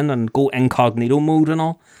VPN and go incognito mode and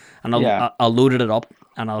all, and I'll loaded it up,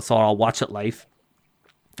 and I'll watch it live.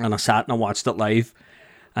 And I sat and I watched it live,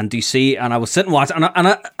 and do you see? And I was sitting watching, and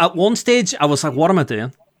I, at one stage I was like, "What am I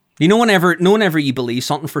doing?" Whenever you believe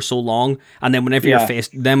something for so long, and then whenever you're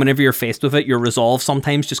faced with it, your resolve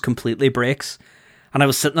sometimes just completely breaks. And I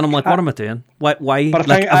was sitting and I'm like, what am I doing? Why? But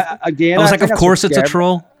I was like, of course it's a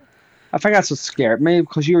troll. I think that's what scared me,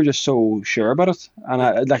 because you were just so sure about it,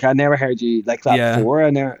 and I never heard you like that before,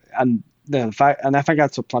 and I think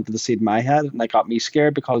that's what planted the seed in my head, and that got me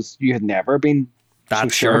scared, because you had never been so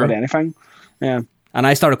sure about anything. Yeah. And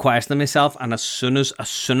I started questioning myself, and as soon as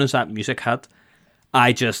that music hit,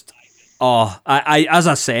 I just, I as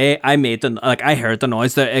I say, I made I heard the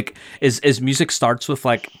noise that his music starts with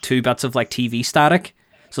like 2 bits of like TV static,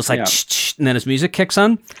 so it's like and then his music kicks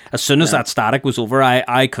in. As soon as that static was over,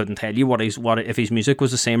 I couldn't tell you what if his music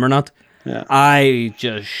was the same or not. Yeah. I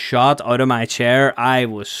just shot out of my chair. I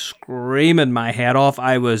was screaming my head off.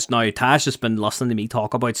 Tash has been listening to me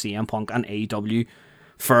talk about CM Punk and AEW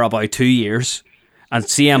for about 2 years. And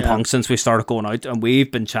CM Punk, since we started going out, and we've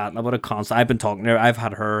been chatting about it constantly. I've been talking to her. I've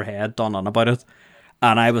had her head done on about it.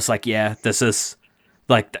 And I was like, yeah, this is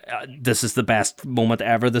the best moment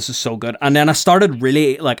ever. This is so good. And then I started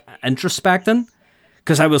really like introspecting,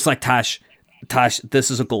 because I was like, Tash, this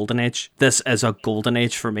is a golden age. This is a golden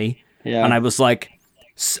age for me. Yeah. And I was like,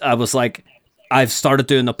 I've started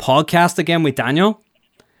doing the podcast again with Daniel.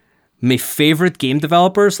 My favorite game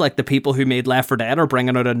developers, like the people who made Left 4 Dead, are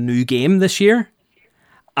bringing out a new game this year.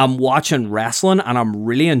 I'm watching wrestling and I'm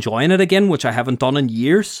really enjoying it again, which I haven't done in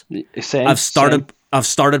years. I've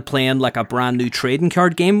started playing like a brand new trading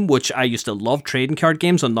card game, which I used to love trading card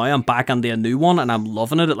games, and now I'm back into a new one and I'm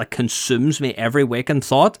loving it. It like consumes me every waking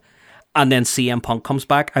thought. And then CM Punk comes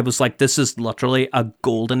back. I was like, this is literally a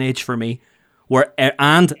golden age for me.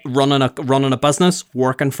 And running a business,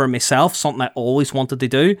 working for myself, something I always wanted to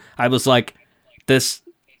do. I was like, this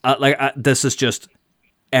is just,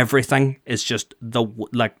 everything is just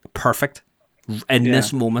perfect. In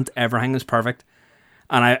this moment, everything is perfect.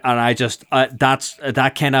 And I just,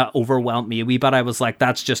 that kind of overwhelmed me a wee bit. I was like,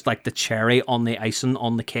 that's just like the cherry on the icing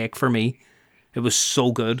on the cake for me. It was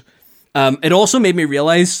so good. It also made me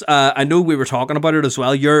realize, I know we were talking about it as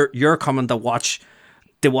well. You're coming to watch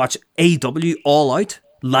AEW All Out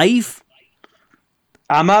live.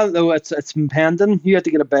 It's pending. You have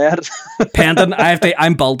to get a bed. Pending.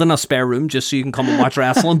 I'm building a spare room just so you can come and watch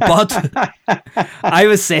wrestling. But I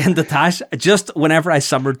was saying to Tash, just whenever I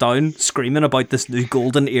simmered down screaming about this new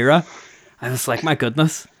golden era, I was like, my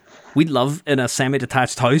goodness, we'd love in a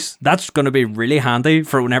semi-detached house. That's going to be really handy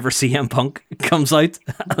for whenever CM Punk comes out,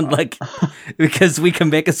 and because we can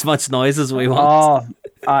make as much noise as we want.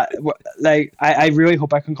 I really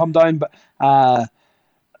hope I can come down, but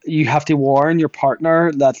you have to warn your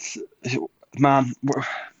partner that, man, we're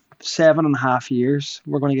 7.5 years.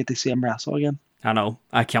 We're going to get to see him wrestle again. I know.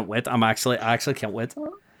 I can't wait. I actually can't wait.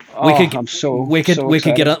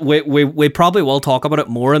 We probably will talk about it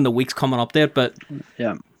more in the weeks coming up there, but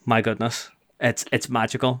yeah, my goodness, it's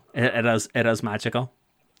magical. It is magical.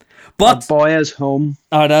 But our boy is home.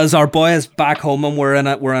 Oh, it is. Our boy is back home, and we're in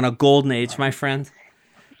a golden age, my friend.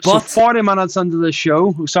 But, so 40 minutes into the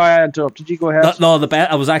show. Sorry, I interrupted you. Go ahead. No,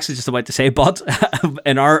 I was actually just about to say, but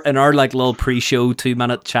in our like little pre-show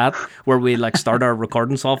 2-minute chat where we like start our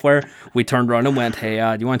recording software, we turned around and went, "Hey,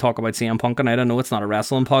 do you want to talk about CM Punk tonight? I know it's not a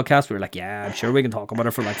wrestling podcast." We were like, "Yeah, I'm sure we can talk about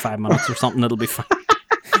it for like 5 minutes or something. It'll be fine."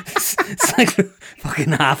 It's like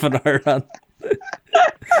fucking half an hour.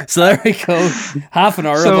 So there we go, half an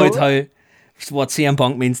hour about what CM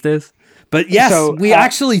Punk means to us. But yes, we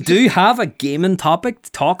actually do have a gaming topic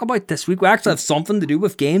to talk about this week. We actually have something to do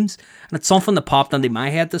with games, and it's something that popped into my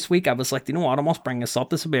head this week. I was like, you know what, I must bring this up.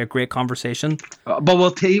 This will be a great conversation. But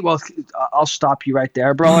I'll stop you right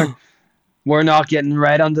there, brother. We're not getting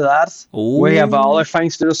right onto that. We have other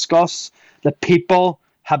things to discuss. The people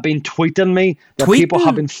have been tweeting me, that people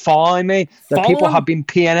have been following me, that people have been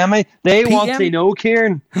PMing me. They want to know,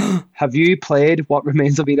 Kieran, have you played What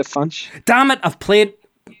Remains of Edith Finch? Damn it, I've played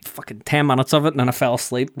fucking 10 minutes of it and then I fell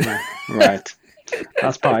asleep. Right.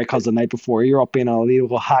 That's probably because the night before you're up being a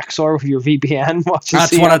little hacksaw with your VPN.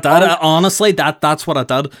 That's what I did. Honestly, that's what I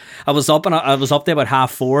did. I was up there about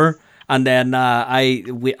 4:30, and then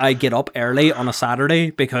I get up early on a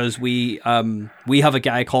Saturday because we have a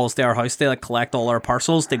guy calls to our house. They like collect all our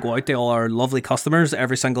parcels. They go out to all our lovely customers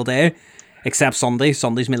every single day, except Sunday.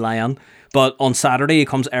 Sunday's me lie-in. But on Saturday he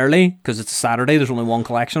comes early because it's a Saturday. There's only one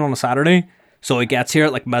collection on a Saturday. So he gets here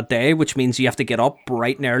at like midday, which means you have to get up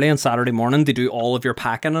bright and early on Saturday morning to do all of your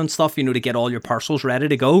packing and stuff, to get all your parcels ready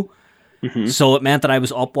to go. Mm-hmm. So it meant that I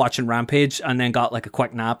was up watching Rampage and then got like a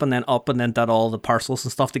quick nap and then up and then did all the parcels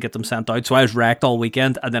and stuff to get them sent out. So I was wrecked all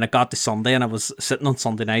weekend, and then it got to Sunday and I was sitting on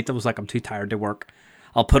Sunday night. I was like, I'm too tired to work.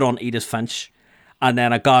 I'll put on Edith Finch. And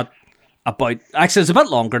then I got actually it's a bit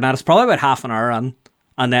longer now. It's probably about half an hour in.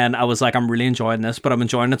 And then I was like, I'm really enjoying this, but I'm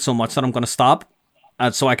enjoying it so much that I'm going to stop.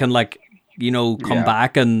 And so I can come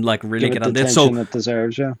back and like really get into it. So it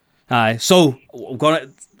deserves, so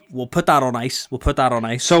we'll put that on ice.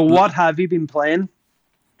 So what have you been playing?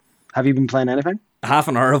 Have you been playing anything? Half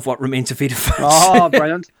an hour of What Remains of Edith Finch. Oh,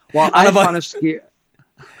 brilliant! Well, I finished.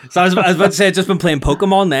 So I was about to say I've just been playing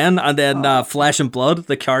Pokemon then, and then Flesh and Blood,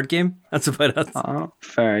 the card game. That's about it. Oh,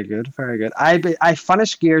 very good, very good. I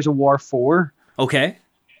finished Gears of War 4. Okay.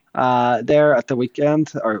 There at the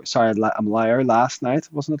weekend, or sorry, I'm a liar. Last night,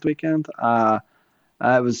 wasn't it the weekend? It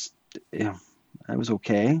was, it was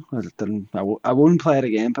okay. I wouldn't play it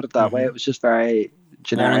again. Put it that way. It was just very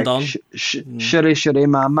generic,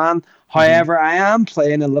 shitty man. However, I am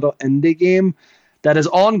playing a little indie game that is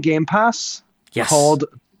on Game Pass called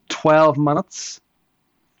 12 Minutes.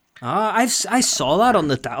 I saw that on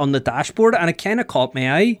the dashboard and it kind of caught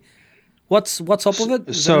my eye. What's up with it?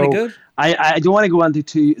 Is it any good? I don't want to go into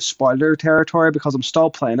too spoiler territory because I'm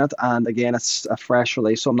still playing it, and again, it's a fresh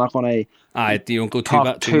release, so I'm not going to. You don't go too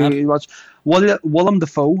much. Willem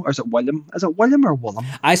Dafoe, or is it William? Is it William or Willem?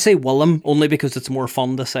 I say Willem only because it's more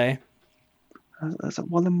fun to say. Is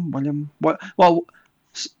it William? What? Well,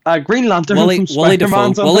 Green Lantern from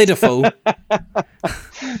Spider-Man's on Willie Dafoe.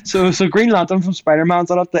 So Green Lantern from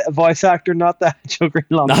Spider-Man's on it, the voice actor, not the actual Green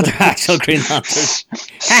Lantern. Not the actual Green Lantern.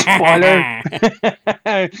 Spoiler.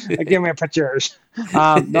 Give me a pictures.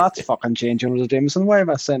 That's fucking Jane Jonah Jameson. Why am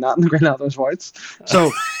I saying that in the Green Lantern's voice?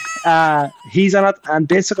 So he's in it, and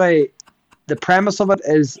basically the premise of it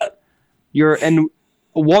is you're in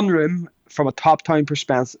one room from a top-down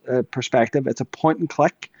perspective. It's a point and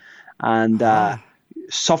click, and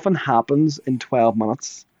something happens in 12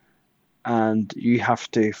 minutes. And you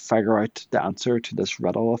have to figure out the answer to this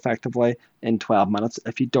riddle effectively in 12 minutes.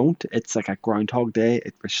 If you don't, it's like a Groundhog Day.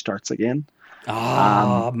 It restarts again.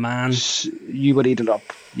 Oh, man. You would eat it up.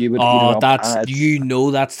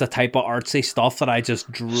 That's the type of artsy stuff that I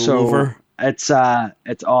just drew over. It's a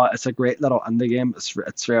great little indie game.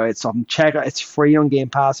 It's really something. Check it. It's free on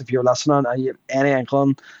Game Pass if you're listening and you have any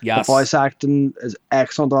inkling. Yes. The voice acting is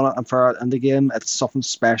excellent on it, and for an indie game, it's something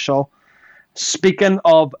special. Speaking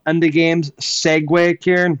of indie games, segue,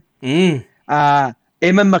 Kieran. Eamon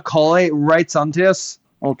Macaulay writes onto us,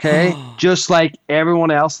 okay? Just like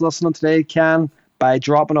everyone else listening today can, by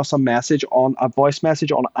dropping us a voice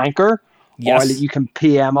message on Anchor. Yes. Or you can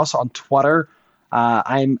PM us on Twitter.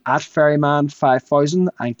 I'm at Ferryman5000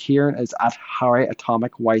 and Kieran is at Harry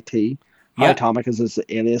Atomic YT. Harry Atomic is his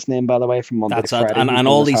alias name, by the way, from Monday to Friday. And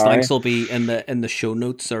all these links will be in the show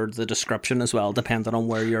notes or the description as well, depending on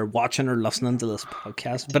where you're watching or listening to this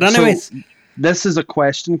podcast. But anyways, this is a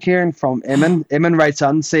question, Kieran, from Eamon. Eamon writes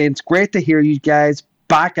on saying, it's great to hear you guys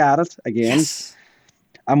back at it again. Yes.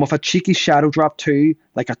 And with a cheeky Shadow Drop 2,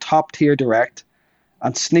 like a top tier direct.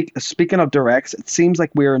 And speaking of directs, it seems like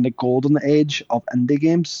we're in the golden age of indie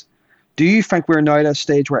games. Do you think we're now at a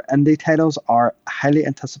stage where indie titles are highly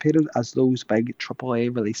anticipated as those big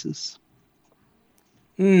AAA releases?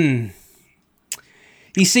 You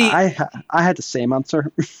see, I had the same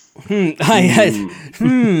answer. Yeah,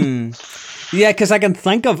 because I can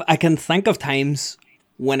think of times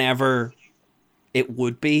whenever it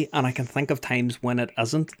would be, and I can think of times when it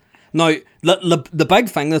isn't. Now, the big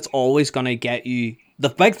thing that's always going to get you, the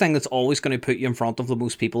big thing that's always going to put you in front of the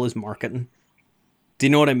most people is marketing. Do you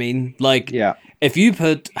know what I mean? Like, if you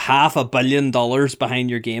put $500 million behind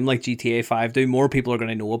your game like GTA 5 do, more people are going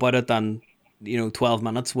to know about it than, 12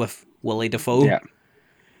 minutes with Willie Dafoe. Yeah.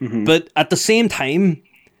 Mm-hmm. But at the same time,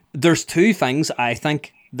 there's two things I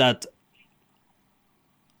think that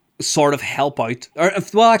sort of help out.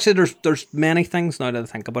 Actually, there's many things now that I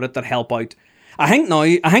think about it that help out I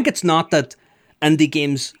think it's not that indie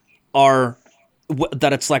games are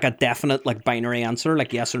that it's like a definite like binary answer,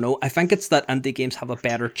 like yes or no. I think it's that indie games have a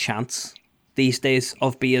better chance these days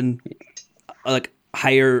of being like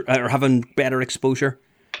higher or having better exposure.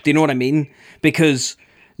 Do you know what I mean? Because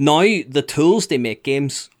now the tools they make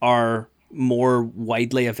games are more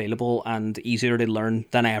widely available and easier to learn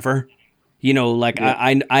than ever. You know, like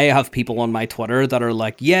I have people on my Twitter that are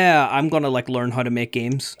like, yeah, I'm going to like learn how to make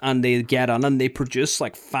games, and they get on and they produce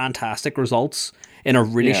like fantastic results in a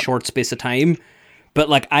really short space of time. But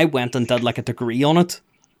like I went and did like a degree on it.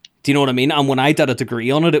 Do you know what I mean? And when I did a degree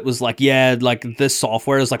on it, it was like, yeah, like this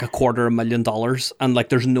software is like $250,000 and like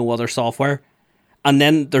there's no other software. And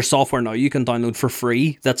then there's software now you can download for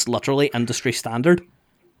free that's literally industry standard.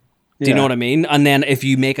 Do you know what I mean? And then if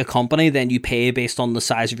you make a company, then you pay based on the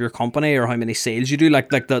size of your company or how many sales you do. Like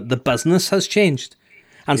the business has changed.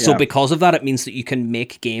 And so because of that, it means that you can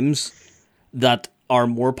make games that are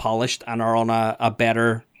more polished and are on a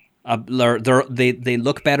better... they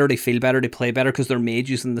look better, they feel better, they play better because they're made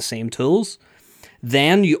using the same tools.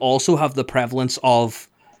 Then you also have the prevalence of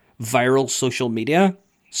viral social media.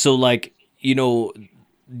 So like, you know...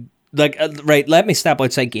 Like right, let me step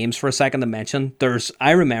outside games for a second to mention.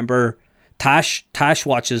 I remember Tash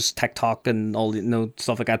watches TikTok and all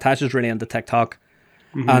stuff like that. Tash is really into TikTok,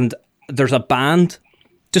 and there's a band,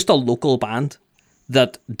 just a local band,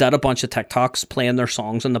 that did a bunch of TikToks playing their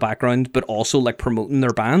songs in the background, but also like promoting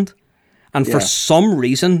their band. And for some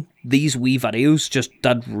reason, these wee videos just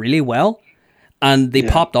did really well, and they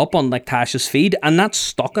popped up on like Tash's feed, and that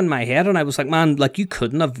stuck in my head. And I was like, man, like you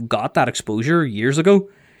couldn't have got that exposure years ago.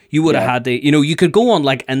 You would have had to, you know, you could go on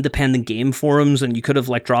like independent game forums and you could have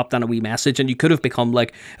like dropped in a wee message and you could have become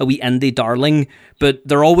like a wee indie darling, but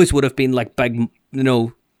there always would have been like big, you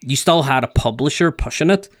know, you still had a publisher pushing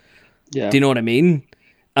it. Yeah. Do you know what I mean?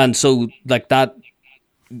 And so like that,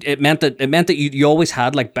 it meant that you always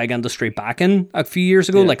had like big industry backing a few years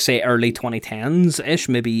ago, like say early 2010s ish,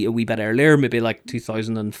 maybe a wee bit earlier, maybe like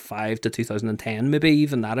 2005 to 2010, maybe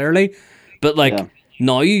even that early. But like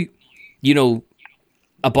now, you know,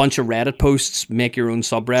 a bunch of Reddit posts, make your own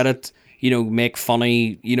subreddit, you know, make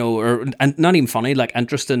funny, you know, and not even funny, like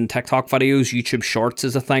interesting TikTok videos. YouTube Shorts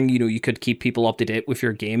is a thing. You know, you could keep people up to date with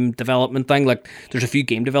your game development thing. Like there's a few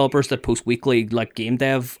game developers that post weekly like game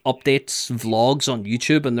dev updates, vlogs on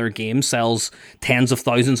YouTube, and their game sells tens of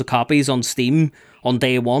thousands of copies on Steam on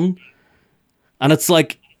day one. And it's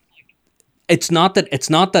like, it's not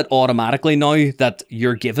that automatically now that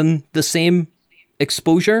you're given the same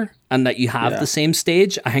exposure and that you have the same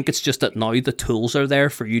stage. I think it's just that now the tools are there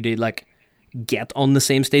for you to like get on the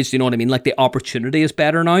same stage. Do you know what I mean? Like the opportunity is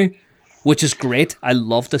better now, which is great. I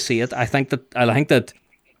love to see it. I think that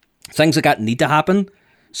things like that need to happen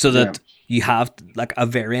so that you have like a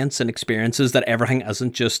variance in experiences, that everything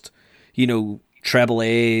isn't just, you know,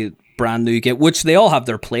 AAA brand new game, which they all have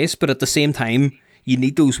their place, but at the same time you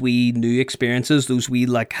need those wee new experiences, those wee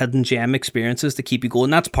like hidden gem experiences to keep you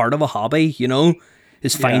going. That's part of a hobby, you know,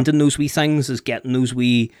 is finding those wee things, is getting those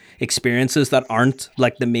wee experiences that aren't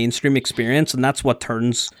like the mainstream experience. And that's what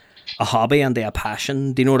turns a hobby into a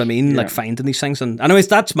passion. Do you know what I mean? Like finding these things. And anyways,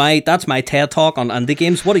 that's my TED talk on indie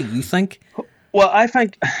games. What do you think? Well, I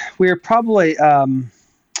think we're probably, Eamon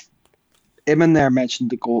there mentioned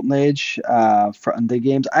the golden age for indie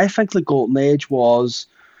games. I think the golden age was,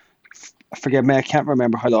 forgive me, I can't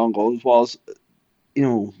remember how long ago it was. You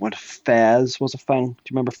know, when Fez was a thing. Do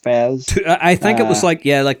you remember Fez? I think it was like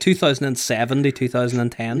 2007 to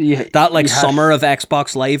 2010. That like summer of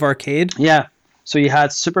Xbox Live Arcade. Yeah. So you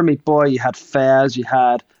had Super Meat Boy, you had Fez, you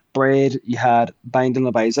had Braid, you had Binding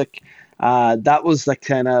of Isaac. That was like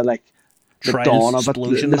kind of like the dawn of it.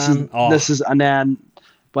 This is and then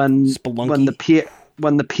when the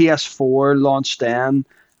PS4 launched, then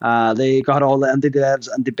they got all the indie devs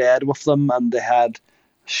into bed with them, and they had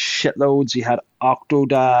shitloads. You had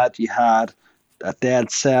Octodad, you had Dead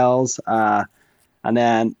Cells, and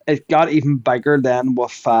then it got even bigger then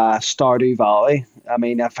with Stardew Valley. I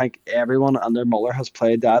mean, I think everyone and their mother has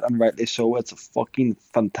played that, and rightly so. It's a fucking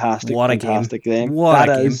fantastic game.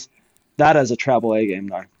 That is a AAA game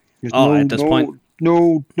now. There's at this point,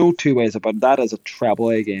 no two ways about it. That is a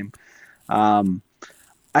AAA game.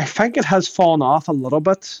 I think it has fallen off a little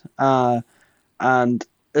bit, and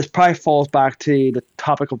it probably falls back to the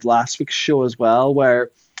topic of last week's show as well,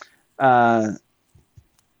 where indie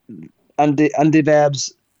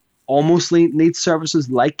devs almost need services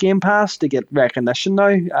like Game Pass to get recognition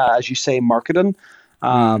now, as you say, marketing.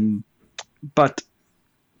 But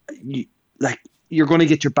you're going to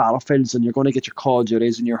get your Battlefields and you're going to get your Call of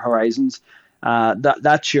Duties and your Horizons.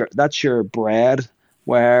 That's your bread.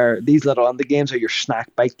 where these little indie games are your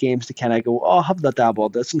snack bite games to kind of go, oh, have a dabble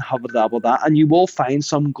of this and have a dabble of that, and you will find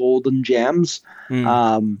some golden gems.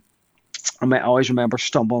 I might always remember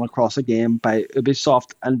stumbling across a game by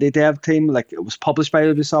Ubisoft and the dev team. Like, it was published by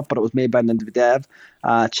Ubisoft, but it was made by an indie dev.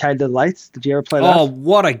 Child of Light. Did you ever play that? Oh,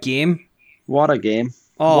 what a game! What a game!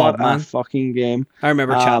 Oh, what man. a fucking game! I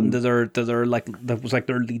remember chatting to their like, that was like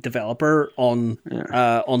their lead developer on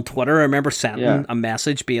Twitter. I remember sending a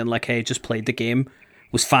message being like, "Hey, just played the game.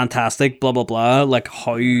 Was fantastic. Blah blah blah. Like,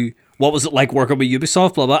 what was it like working with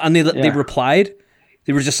Ubisoft? Blah blah." And they replied.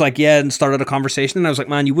 They were just like, yeah, and started a conversation. And I was like,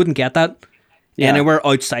 man, you wouldn't get that anywhere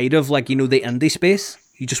outside of, like, the indie space.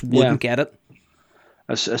 You just wouldn't get it.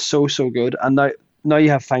 It's so good. And now you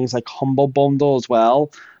have things like Humble Bundle as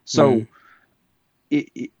well. So,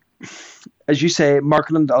 as you say,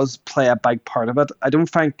 marketing does play a big part of it. I don't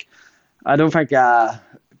think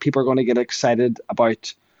people are going to get excited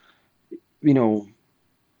about, no,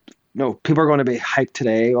 people are going to be hyped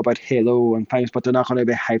today about Halo and things, but they're not going to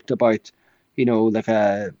be hyped about, like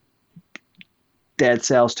a Dead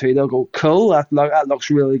Cells 2. They'll go, cool, that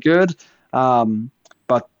looks really good.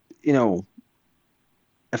 But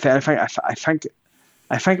if anything, I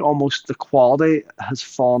think almost the quality has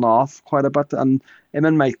fallen off quite a bit. And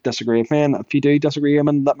Eamon might disagree with me, and if you do disagree,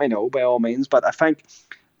 Eamon, let me know by all means. But I think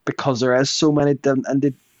because there is so many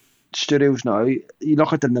indie studios now, you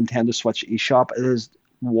look at the Nintendo Switch eShop, it is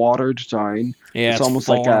watered down. Yeah, it's almost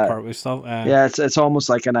like it's almost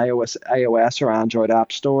like an iOS or Android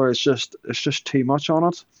app store. It's just too much on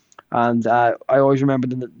it. And I always remember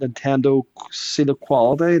the Nintendo seal of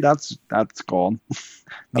quality. That's gone.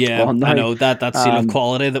 Gone now. I know that seal of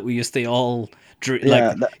quality that we used to all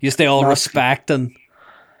respect, and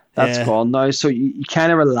that's gone now. So you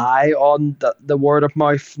kind of rely on the word of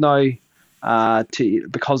mouth now,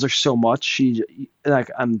 because there's so much.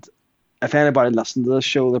 And if anybody listens to this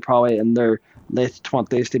show, they're probably in their late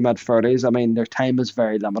 20s to mid 30s. I mean, their time is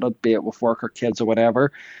very limited, be it with work or kids or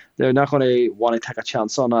whatever. They're not going to want to take a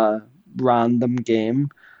chance on a random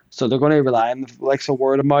game. So they're going to rely on the likes of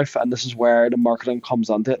word of mouth, and this is where the marketing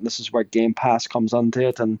comes into it, and this is where Game Pass comes into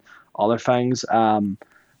it, and other things.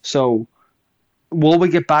 So will we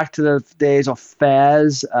get back to the days of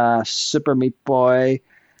Fez, Super Meat Boy,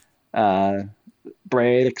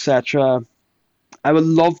 Braid, etc.? I would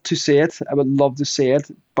love to see it.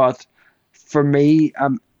 But for me, I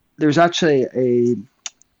was actually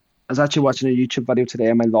watching a YouTube video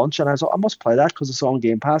today on my lunch, and I was like, I must play that because it's on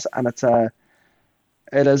Game Pass, and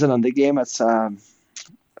it is an indie game. It's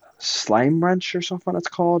Slime Rancher or something it's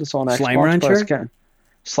called. It's on Xbox.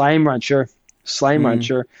 Slime Rancher.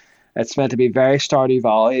 It's meant to be very Stardew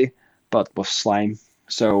Valley, but with slime.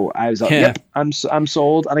 So I was like, yep, I'm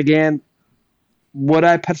sold. And again, would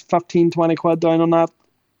I put 15, 20 quid down on that?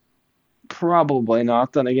 Probably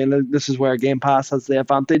not. And again, this is where Game Pass has the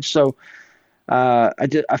advantage. So I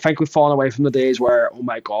think we've fallen away from the days where, oh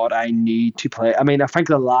my God, I need to play. I mean, I think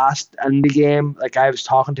the last indie game, like I was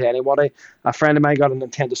talking to anybody, a friend of mine got a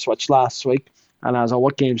Nintendo Switch last week, and I was like,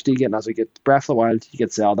 what games do you get? And I was like, you get Breath of the Wild, you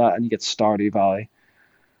get Zelda, and you get Stardew Valley.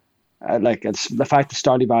 It's the fact that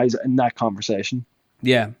Stardew Valley is in that conversation.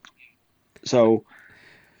 Yeah. So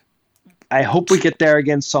I hope we get there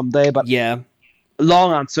again someday, but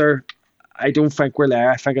long answer, I don't think we're there.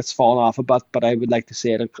 I think it's fallen off a bit, but I would like to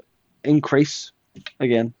see it increase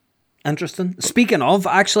again. Interesting. Speaking of,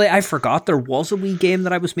 actually, I forgot there was a wee game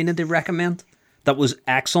that I was meaning to recommend that was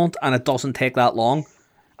excellent, and it doesn't take that long.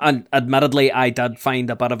 And admittedly, I did find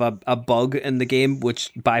a bit of a bug in the game,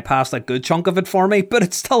 which bypassed a good chunk of it for me, but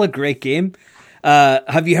it's still a great game.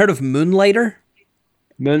 Have you heard of Moonlighter?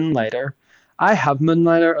 Moonlighter? I have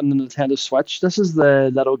Moonlighter on the Nintendo Switch. This is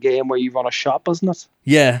the little game where you run a shop, isn't it?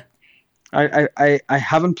 Yeah. I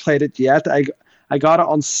haven't played it yet. I got it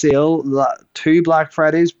on sale 2 Black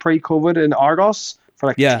Fridays pre-COVID in Argos for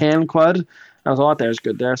like 10 quid. I was like, there's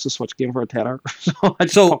good there. It's a Switch game for a tenner. So I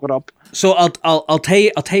just fuck it up. So I'll tell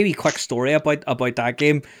you a quick story about that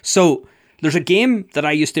game. So there's a game that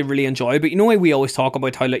I used to really enjoy, but you know why we always talk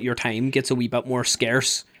about how like your time gets a wee bit more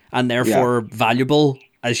scarce and therefore valuable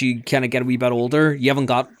as you kind of get a wee bit older. You haven't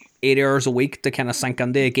got 8 hours a week to kind of sink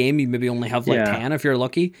into a game. You maybe only have like 10 if you're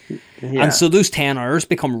lucky. Yeah. And so those 10 hours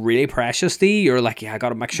become really precious to you. You're like, I got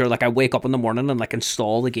to make sure like I wake up in the morning and like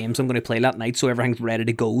install the games I'm going to play that night so everything's ready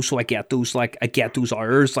to go. So I get those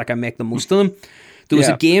hours, like I make the most of them. There was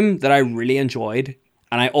a game that I really enjoyed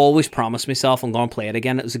and I always promised myself I'm going to play it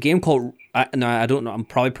again. It was a game called, I don't know, I'm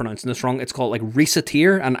probably pronouncing this wrong. It's called like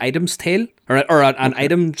Reseteer, an Item's Tale or an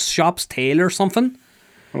item shop's tale or something.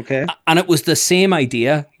 Okay. And it was the same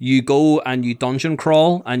idea. You go and you dungeon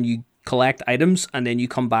crawl and you collect items, and then you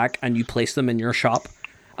come back and you place them in your shop,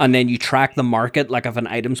 and then you track the market. Like if an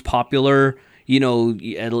item's popular, you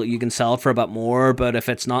can sell it for a bit more, but if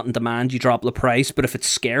it's not in demand, you drop the price. But if it's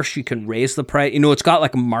scarce, you can raise the price. It's got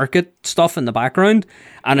like market stuff in the background,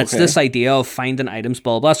 and it's this idea of finding items,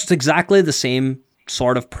 blah, blah. So it's exactly the same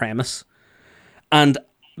sort of premise.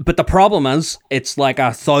 But the problem is, it's like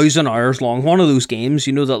 1,000 hours long. One of those games,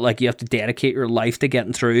 that like you have to dedicate your life to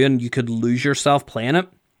getting through, and you could lose yourself playing it.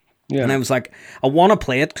 Yeah. And I was like, I want to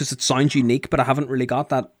play it because it sounds unique, but I haven't really got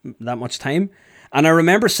that much time. And I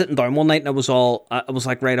remember sitting down one night, and I was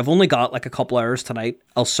like, right, I've only got like a couple hours tonight.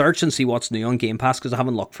 I'll search and see what's new on Game Pass because I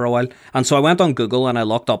haven't looked for a while. And so I went on Google and I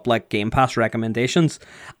looked up like Game Pass recommendations,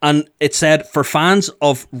 and it said for fans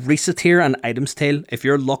of Recettear and Item's Tale, if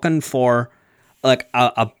you're looking for like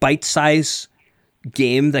a bite-size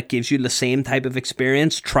game that gives you the same type of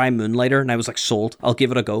experience, try Moonlighter. And I was like, sold, I'll give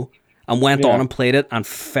it a go. And went on and played it and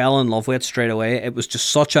fell in love with it straight away. It was just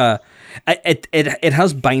such a... It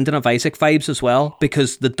has Binding of Isaac vibes as well,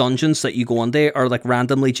 because the dungeons that you go into are like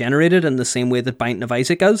randomly generated in the same way that Binding of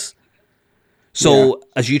Isaac is. So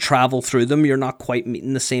as you travel through them, you're not quite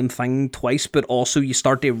meeting the same thing twice, but also you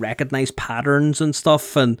start to recognize patterns and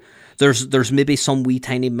stuff, and there's maybe some wee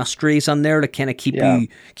tiny mysteries in there that kind of keep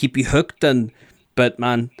you hooked. But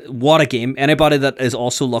man, what a game. Anybody that is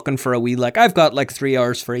also looking for a wee, like, I've got like 3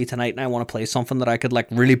 hours free tonight and I want to play something that I could like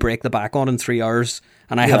really break the back on in 3 hours,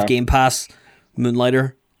 and I have Game Pass,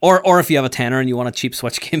 Moonlighter, or if you have a tenner and you want a cheap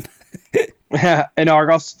Switch game. In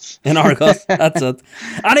Argos. That's it.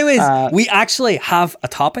 Anyways, we actually have a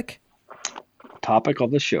topic. Topic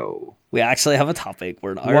of the show. We actually have a topic.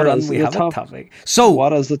 We're not we have a topic. So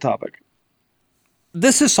what is the topic?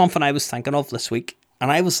 This is something I was thinking of this week,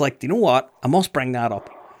 and I was like, do you know what? I must bring that up.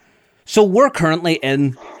 So we're currently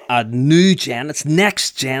in a new gen. It's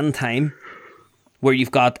next gen time, where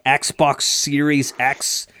you've got Xbox Series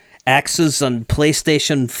X's and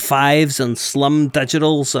PlayStation 5s and Slim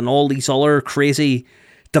Digitals and all these other crazy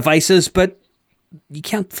devices, but you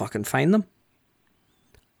can't fucking find them.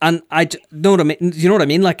 And know what I mean? You know what I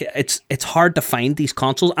mean? Like, it's hard to find these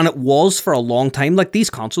consoles, and it was for a long time. Like, these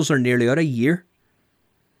consoles are nearly out a year.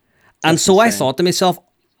 And so insane. I thought to myself,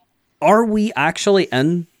 are we actually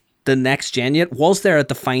in the next gen yet? Was there a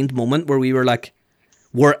defined moment where we were like,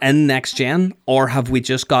 we're in next gen, or have we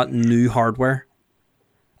just got new hardware?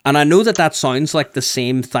 And I know that sounds like the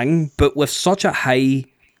same thing, but with such a high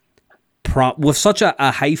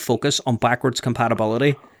high focus on backwards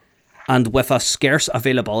compatibility, and with a scarce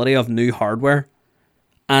availability of new hardware,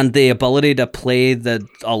 and the ability to play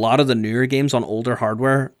a lot of the newer games on older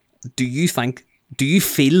hardware, do you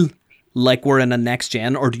feel like we're in a next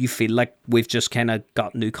gen, or do you feel like we've just kind of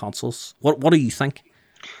got new consoles? What do you think?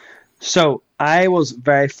 So I was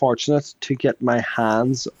very fortunate to get my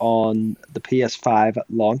hands on the PS5 at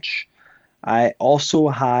launch. I also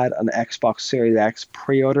had an Xbox Series X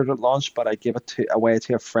pre-ordered at launch, but I gave it away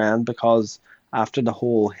to a friend because after the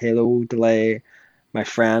whole Halo delay, my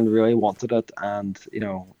friend really wanted it, and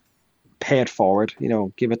pay it forward.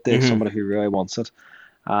 Give it to somebody who really wants it.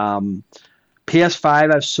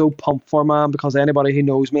 PS5, I'm so pumped for, man, because anybody who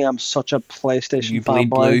knows me, I'm such a PlayStation fanboy.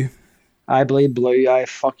 Blue. I bleed blue. I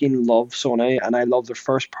fucking love Sony, and I love their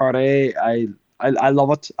first party. I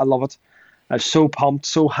love it. I love it. I'm so pumped,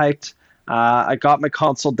 so hyped. I got my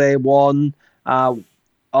console day one. And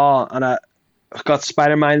I got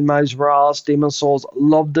Spider-Man, Miles Morales, Demon's Souls.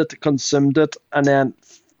 Loved it, consumed it, and then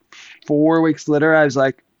 4 weeks later, I was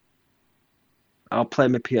like, I'll play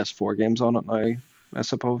my PS4 games on it now, I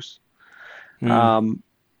suppose.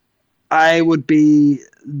 I would be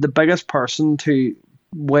the biggest person to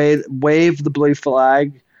wave the blue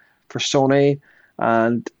flag for Sony,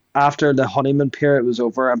 and after the honeymoon period was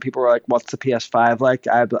over and people were like, what's the PS5 like,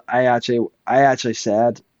 I actually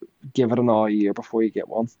said, give it another year before you get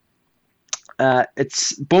one.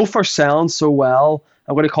 It's both are selling so well.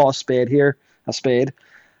 I'm going to call a spade here a spade.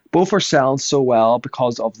 Both are selling so well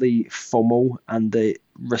because of the FOMO and the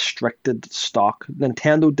restricted stock.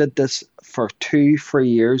 Nintendo did this for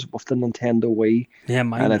 2-3 years with the Nintendo Wii. Yeah,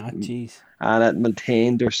 jeez. And it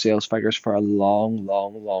maintained their sales figures for a long,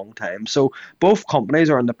 long, long time. So both companies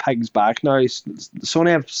are on the pig's back now. Sony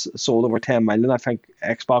have sold over 10 million. I think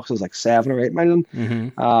Xbox is like 7 or 8 million.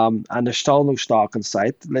 And there's still no stock in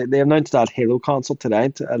sight. They announced that Halo console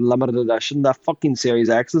tonight, a limited edition. That fucking Series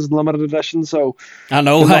X is limited edition. So I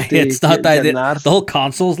know, it's not that the whole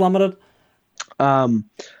console's limited.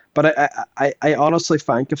 But I honestly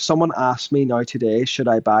think if someone asked me now today, should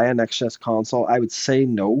I buy a next-gen console, I would say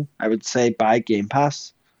no. I would say buy Game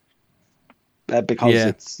Pass.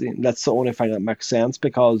 Because that's the only thing that makes sense,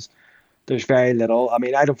 because there's very little. I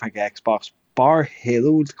mean, I don't think Xbox, bar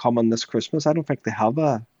Halo coming this Christmas, I don't think they have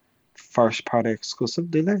a first party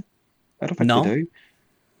exclusive, do they? I don't think No. they do.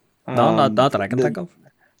 No, not that I can think of.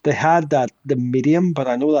 They had the Medium, but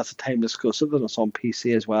I know that's a timed exclusive and it's on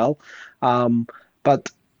PC as well. But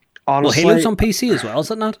honestly, Halo's on PC as well,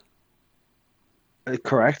 is it not?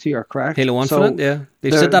 Correct, you're correct. Halo Infinite, yeah.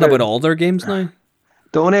 They've said that about all their games now.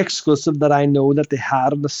 The only exclusive that I know that they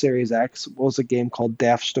had on the Series X was a game called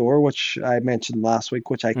Death's Door, which I mentioned last week,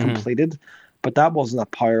 which I completed. But that wasn't a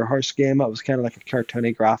powerhouse game. It was kind of like a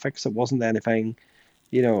cartoony graphics. It wasn't anything,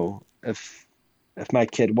 if my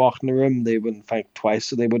kid walked in the room, they wouldn't think twice,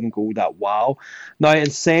 so they wouldn't go that wow. Now, in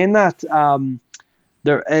saying that,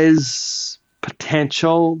 there is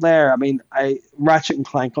potential there. I mean, Ratchet and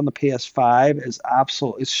Clank on the PS5 is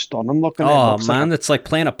absolutely stunning looking. Oh man, it's like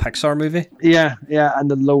playing a Pixar movie. Yeah,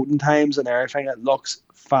 and the loading times and everything, it looks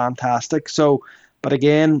fantastic. So, but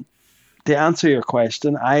again, to answer your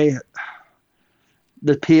question,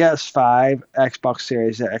 the PS5, Xbox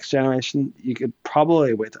Series X generation, you could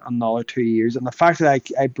probably wait another 2 years. And the fact that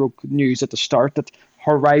I broke news at the start that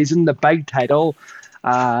Horizon, the big title,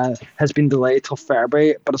 has been delayed till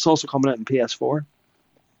February, but it's also coming out in PS4.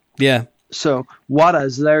 Yeah. So what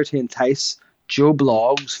is there to entice Joe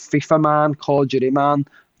Blogs, FIFA man, Call of Duty man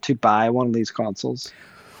to buy one of these consoles?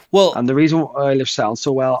 Well, and the reason why they're selling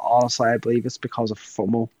so well, honestly, I believe it's because of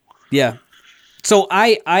FOMO. Yeah. So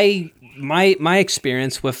my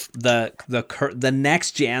experience with the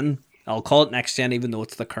next gen, I'll call it next gen even though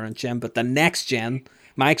it's the current gen, but the next gen,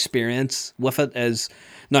 my experience with it is,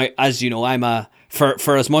 now as you know, I'm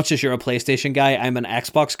for as much as you're a PlayStation guy, I'm an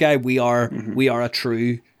Xbox guy. We are a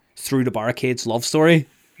true through the barricades love story.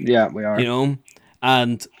 Yeah, we are.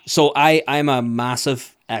 And so I'm a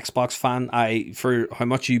massive Xbox fan. For how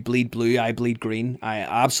much you bleed blue, I bleed green. I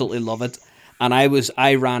absolutely love it. And I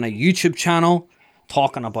ran a YouTube channel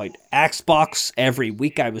talking about Xbox every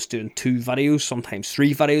week. I was doing 2 videos, sometimes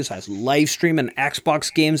 3 videos. I was live streaming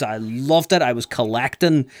Xbox games. I loved it. I was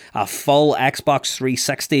collecting a full Xbox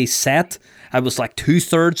 360 set. I was like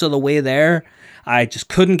 2/3 of the way there. I just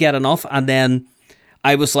couldn't get enough. And then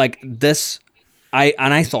I was like,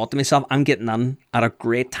 I thought to myself, I'm getting in at a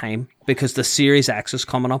great time because the Series X is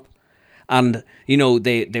coming up. And,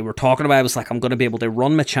 they were talking about, I was like, I'm going to be able to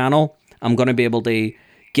run my channel. I'm going to be able to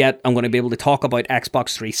talk about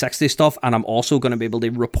Xbox 360 stuff, and I'm also going to be able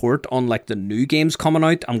to report on like the new games coming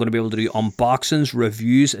out. I'm going to be able to do unboxings,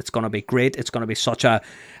 reviews. It's going to be great. It's going to be such a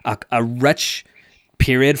rich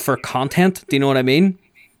period for content. Do you know what I mean?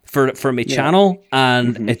 For my channel,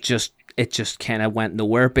 and it just kind of went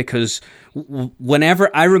nowhere because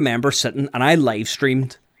whenever I remember sitting and I live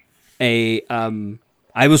streamed I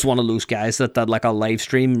was one of those guys that did like a live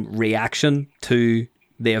stream reaction to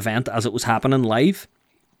the event as it was happening live.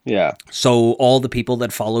 Yeah. So all the people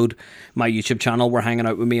that followed my YouTube channel were hanging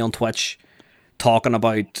out with me on Twitch, talking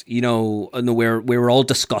about, we were all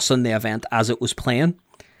discussing the event as it was playing,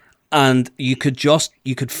 and you could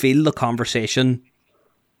feel the conversation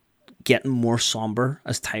getting more somber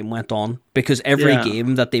as time went on because every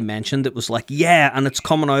game that they mentioned, it was like, and it's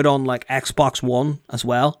coming out on like Xbox One as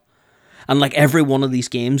well, and like every one of these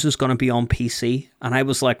games is going to be on PC, and I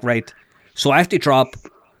was like, right. So I have to drop,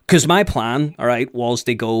 because my plan, was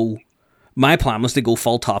to go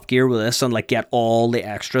full Top Gear with this and like get all the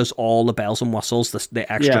extras, all the bells and whistles,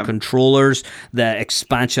 the extra controllers, the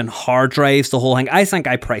expansion hard drives, the whole thing. I think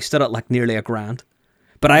I priced it at like nearly $1,000.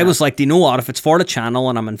 But I was like, do you know what? If it's for the channel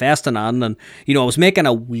and I'm investing in, and I was making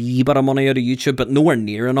a wee bit of money out of YouTube, but nowhere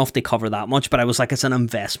near enough to cover that much. But I was like, it's an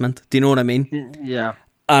investment. Do you know what I mean? Yeah.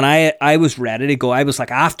 And I was ready to go. I was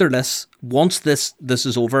like, after this, once this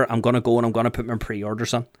is over, I'm going to go and I'm going to put my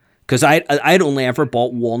pre-orders in. Because I'd only ever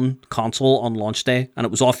bought one console on launch day, and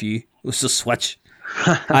it was off you. It was the Switch.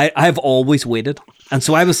 I've always waited. And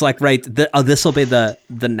so I was like, right, this will be the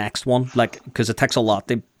next one, like, because it takes a lot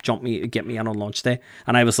to get me in on launch day.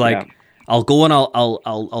 And I was like, I'll go and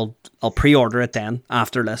I'll pre-order it then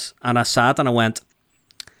after this. And I sat and I went,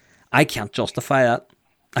 I can't justify that.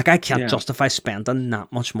 Like, I can't justify spending that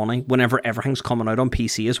much money whenever everything's coming out on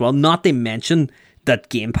PC as well. Not to mention that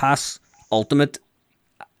Game Pass Ultimate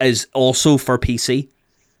is also for PC.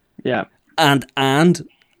 Yeah. And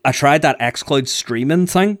I tried that xCloud streaming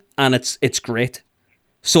thing, and it's great.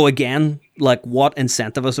 So again, like, what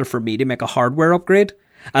incentive is there for me to make a hardware upgrade?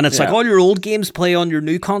 And it's like, all your old games play on your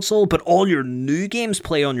new console, but all your new games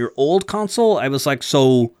play on your old console. I was like,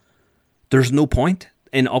 so there's no point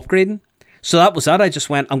in upgrading. So that was that. I just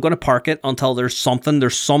went, I'm going to park it until there's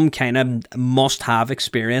some kind of must-have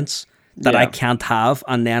experience that I can't have,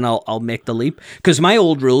 and then I'll make the leap. Because my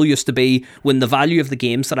old rule used to be, when the value of the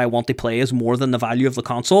games that I want to play is more than the value of the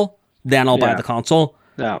console, then I'll buy the console.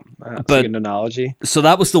 Yeah, that's a good analogy. So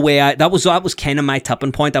that was the way that was kind of my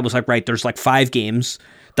tipping point. I was like, right, there's like 5 games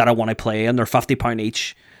that I want to play, and they're £50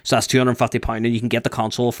 each. So that's £250, and you can get the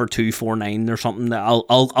console for $249 or something. That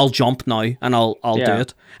I'll jump now, and I'll do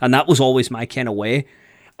it. And that was always my kind of way.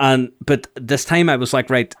 But this time I was like,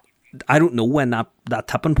 right, I don't know when that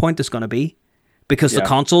tipping point is going to be, because the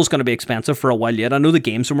console is going to be expensive for a while yet. I know the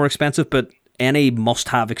games are more expensive, but any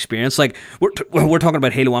must-have experience, like we're talking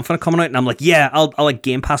about Halo Infinite coming out, and I'm like, yeah, I'll like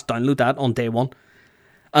Game Pass download that on day one.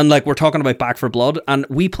 And like we're talking about Back 4 Blood, and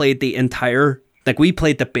we played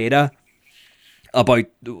the beta about,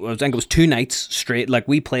 I think it was 2 nights straight. Like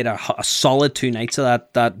we played a solid 2 nights of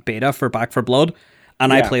that beta for Back 4 Blood,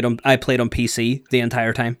 and I played on PC the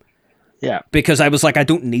entire time. Yeah, because I was like, I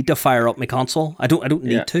don't need to fire up my console. I don't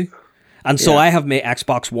need to. And so I have my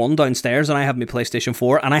Xbox One downstairs, and I have my PlayStation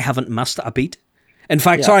 4, and I haven't missed a beat. In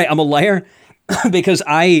fact, sorry, I'm a liar, because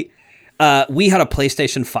we had a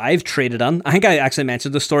PlayStation 5 traded in. I think I actually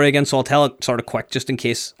mentioned the story again, so I'll tell it sort of quick, just in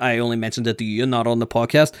case I only mentioned it to you and not on the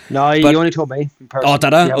podcast. No, you only told me in person. Oh,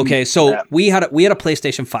 did I? Okay, so we had a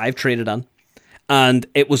PlayStation 5 traded in, and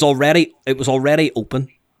it was already open.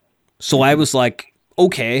 So I was like,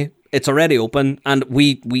 okay, it's already open, and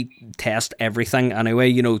we test everything anyway,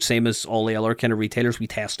 you know, same as all the other kind of retailers. We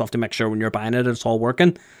test stuff to make sure when you're buying it, it's all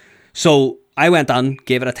working. So I went on,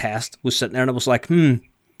 gave it a test, was sitting there, and I was like,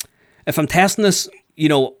 if I'm testing this, you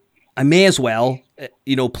know, I may as well,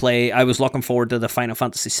 you know, play. I was looking forward to the Final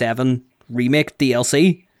Fantasy VII Remake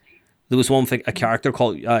DLC. There was one a character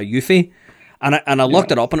called Yuffie, and I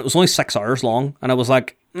looked it up, and it was only 6 hours long, and I was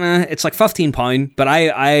like, it's like £15, but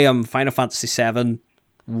I am Final Fantasy VII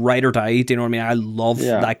ride or die. Do you know what I mean? I love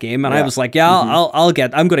that game, and I was like, I'm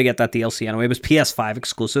going to get that DLC anyway. It was PS5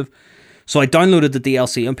 exclusive, so I downloaded the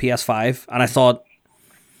DLC on PS5, and I thought,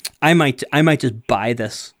 I might just buy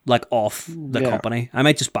this like off the company. I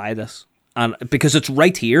might just buy this, and because it's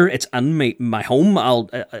right here, it's in my home.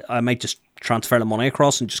 I might just transfer the money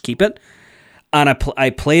across and just keep it. And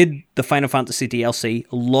I played the Final Fantasy DLC,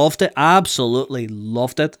 loved it, absolutely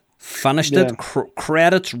loved it, finished it,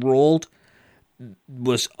 credits rolled,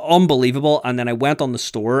 was unbelievable. And then I went on the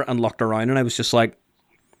store and looked around, and I was just like,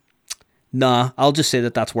 nah, I'll just say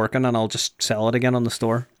that's working, and I'll just sell it again on the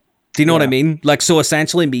store. Do you know what I mean? Like, so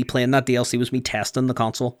essentially me playing that DLC was me testing the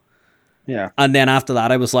console. Yeah. And then after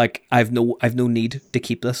that, I was like, I've no need to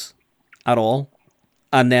keep this at all.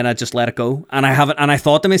 And then I just let it go. And I haven't, and I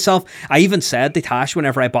thought to myself, I even said to Tash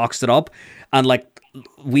whenever I boxed it up, and like,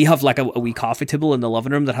 we have like a wee coffee table in the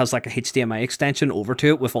living room that has like a HDMI extension over to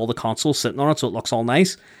it with all the consoles sitting on it, so it looks all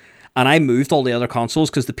nice. And I moved all the other consoles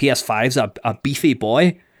because the PS5's a beefy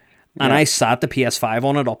boy. And I sat the PS5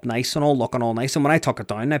 on it up nice and all, looking all nice. And when I took it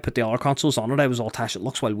down, I put the other consoles on it. I was all, Tash, it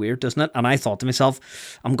looks well weird, doesn't it? And I thought to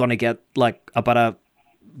myself, I'm going to get like a bit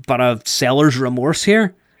of seller's remorse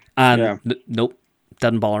here. And nope,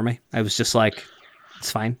 didn't bother me. I was just like,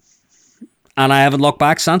 it's fine. And I haven't looked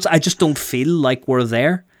back since. I just don't feel like we're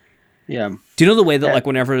there. Yeah. Do you know the way that like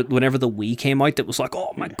whenever the Wii came out, it was like,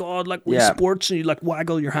 oh my god, like Wii Sports, and you like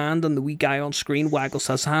waggle your hand, and the Wii guy on screen waggles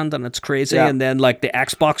his hand, and it's crazy. And then like the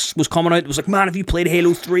Xbox was coming out, it was like, man, have you played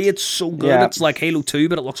Halo 3? It's so good. It's like Halo 2,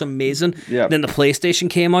 but it looks amazing. Then the PlayStation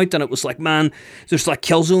came out, and it was like, man, there's like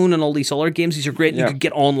Killzone and all these other games. These are great. You could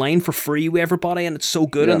get online for free with everybody, and it's so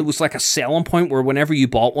good. And there was like a selling point where whenever you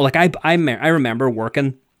bought, well, like I remember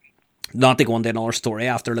working, not to go into another story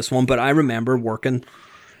after this one, but I remember working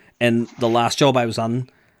in the last job I was on.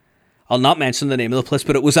 I'll not mention the name of the place,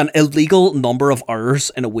 but it was an illegal number of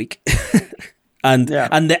hours in a week. and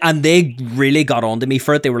they really got on to me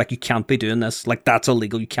for it. They were like, you can't be doing this. Like, that's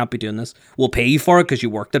illegal. You can't be doing this. We'll pay you for it because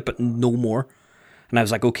you worked it, but no more. And I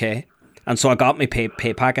was like, okay. And so I got my pay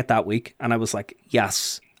packet that week, and I was like,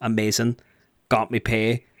 yes, amazing. Got me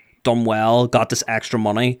pay, done well, got this extra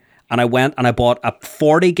money. And I went and I bought a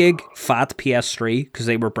 40 gig fat PS3 because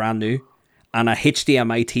they were brand new, and a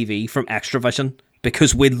HDMI TV from Extravision,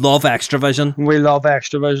 because we love Extravision. We love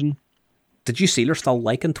Extravision. Did you see they're still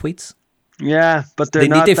liking tweets? Yeah, but they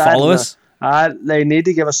need to follow us. They need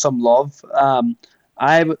to give us some love.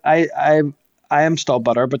 I am still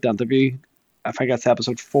bitter about the interview. I think it's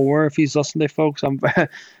episode 4. If he's listening to folks, me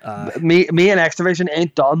and Extravision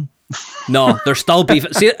ain't done. No, they're still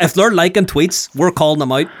beefing. See, if they're liking tweets, we're calling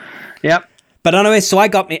them out. Yep. But anyway, so I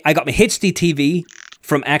got me HD TV.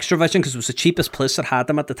 from Extravision because it was the cheapest place that had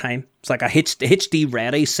them at the time. It's like a HD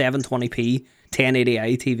ready 720p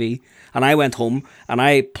 1080i TV, and I went home and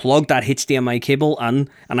I plugged that HDMI cable in,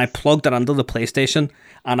 and I plugged it into the PlayStation,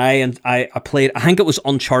 and I played. I think it was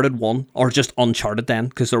Uncharted 1 or just Uncharted then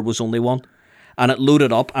because there was only one, and it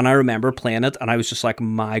loaded up, and I remember playing it, and I was just like,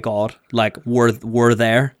 my God, like we're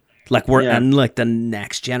there, like we're in like the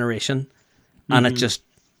next generation, and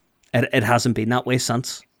it hasn't been that way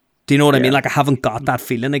since. Do you know what I mean? Like I haven't got that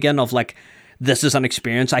feeling again of like this is an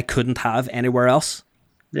experience I couldn't have anywhere else.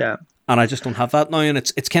 Yeah. And I just don't have that now, and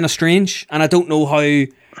it's kind of strange, and I don't know how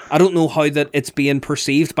that it's being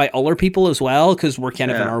perceived by other people as well, because we're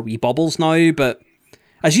kind of in our wee bubbles now. But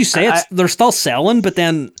as you say, they're still selling, but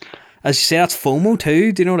then as you say, that's FOMO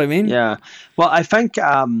too. Do you know what I mean? Yeah. Well, I think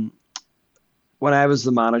when I was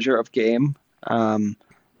the manager of Game, and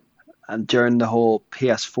during the whole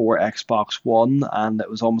PS4 Xbox One, and it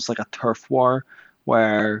was almost like a turf war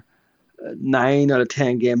where 9 out of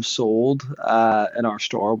 10 games sold in our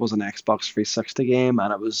store was an Xbox 360 game,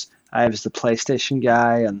 and I was the PlayStation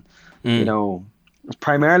guy, and you know, it's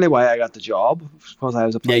primarily why I got the job, because I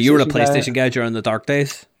was a PlayStation guy. Yeah, you were a PlayStation guy during the dark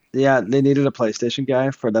days. Yeah, they needed a PlayStation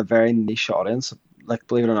guy for the very niche audience. Like,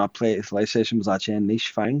 believe it or not, PlayStation was actually a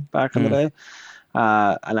niche thing back in the day,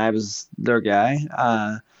 and I was their guy.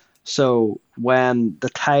 So when the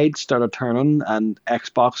tide started turning and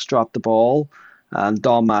Xbox dropped the ball, and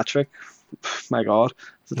Don Matrick, my God,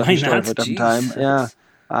 it's a different story for a different time. Yeah.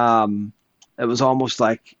 It was almost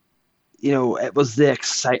like, you know, it was the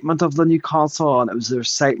excitement of the new console, and it was the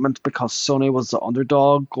excitement because Sony was the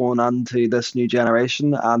underdog going into this new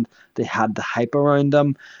generation, and they had the hype around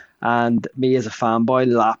them. And me as a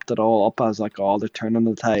fanboy lapped it all up. I was like, oh, they're turning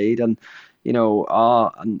the tide. And, you know,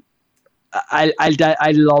 and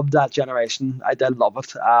I loved that generation. I did love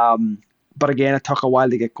it. But again, it took a while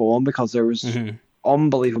to get going because there was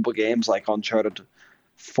unbelievable games like Uncharted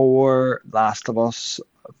 4, Last of Us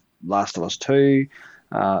 2.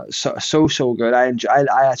 So good. I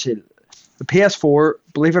actually, the PS4,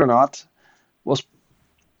 believe it or not, was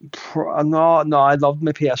no. I loved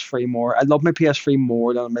my PS3 more. I loved my PS3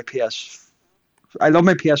 more than my PS. I love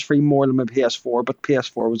my PS3 more than my PS4, but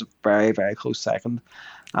PS4 was a very, very close second.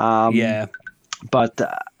 But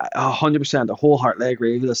 100%, I wholeheartedly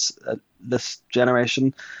agree with this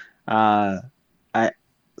generation. I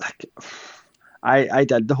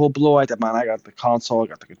did the whole blowout. Man, I got the console, I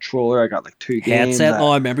got the controller, I got like 2 games. Headset. Oh,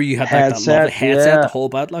 I remember you had like that lovely headset, the whole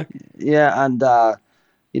bit, like. Yeah, and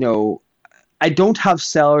you know, I don't have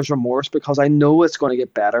seller's remorse because I know it's going to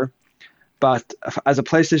get better. But as a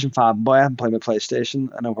PlayStation fanboy, I haven't played my PlayStation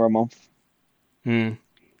in over a month. You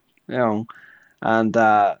know, and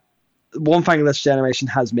one thing this generation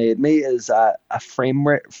has made me is a frame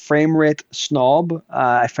rate snob.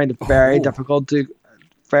 I find it very difficult to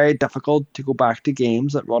go back to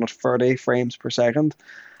games that run at 30 frames per second.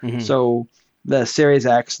 So the Series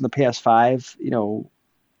X and the PS5, you know,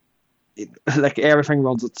 like everything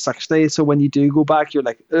runs at 60. So when you do go back, you're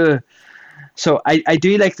like, ugh. So I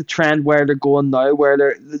do like the trend where they're going now, where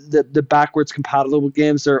the backwards compatible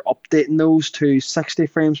games, they're updating those to 60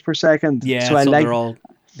 frames per second. Yeah, so I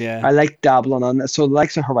like dabbling on it. So the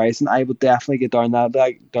likes of Horizon, I would definitely get download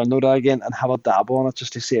that again and have a dabble on it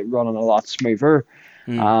just to see it running a lot smoother.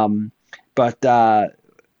 But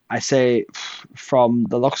I say from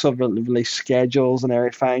the looks of release schedules and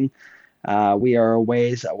everything, we are a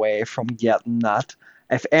ways away from getting that.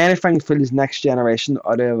 If anything feels next generation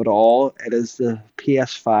out of it all, it is the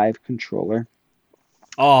PS5 controller.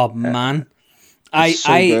 Oh man, I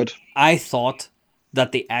thought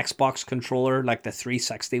that the Xbox controller, like the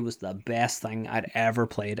 360, was the best thing I'd ever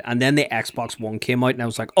played, and then the Xbox One came out, and I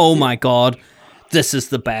was like, oh my God, this is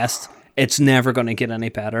the best. It's never going to get any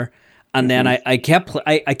better. And then I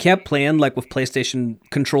kept playing like with PlayStation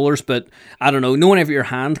controllers, but I don't know, whenever your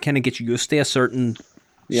hand kind of gets used to a certain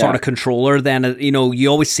sort of controller, then you know, you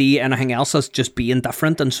always see anything else as just being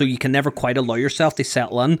different, and so you can never quite allow yourself to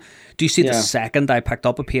settle in. Do you see the second I picked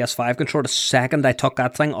up a PS5 controller, the second I took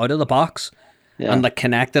that thing out of the box and like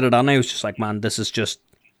connected it on, I was just like, man, this is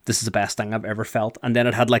the best thing I've ever felt. And then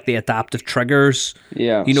it had like the adaptive triggers, you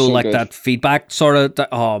know, so like good. That feedback sort of,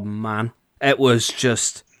 oh man, it was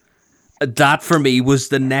just, that for me was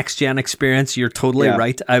the next gen experience. You're totally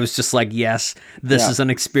right. I was just like, yes, this is an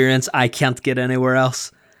experience I can't get anywhere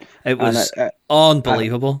else. It was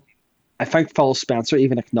unbelievable. I think Phil Spencer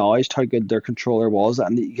even acknowledged how good their controller was,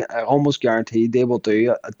 and I almost guaranteed they will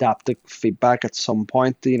do adaptive feedback at some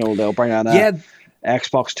point. You know, they'll bring out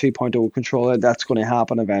Xbox 2.0 controller. That's going to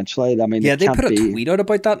happen eventually. I mean, yeah, they put a tweet out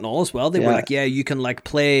about that and all as well. They were like, yeah, you can like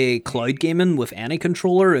play cloud gaming with any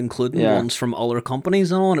controller, including ones from other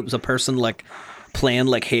companies and all. And it was a person like playing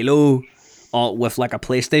like Halo with like a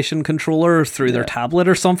PlayStation controller through their tablet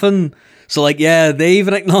or something. So like, yeah, they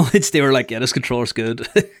even acknowledged, they were like, yeah, this controller's good.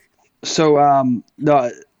 So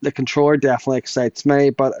the controller definitely excites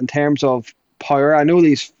me, but in terms of power, I know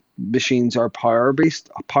these machines are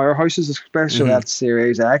powerhouses, especially at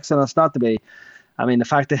Series X, and it's not to be. I mean, the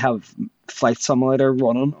fact they have Flight Simulator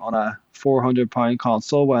running on a £400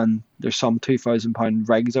 console when there's some £2,000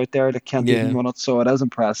 rigs out there that can't even run it, so it is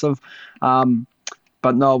impressive.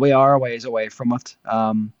 But no, we are a ways away from it.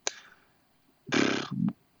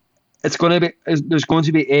 It's going to be. There's going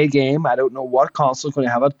to be a game. I don't know what console is going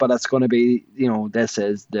to have it, but it's going to be. This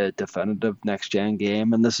is the definitive next gen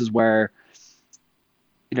game, and this is where.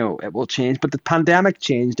 It will change, but the pandemic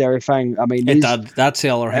changed everything. I mean, that's the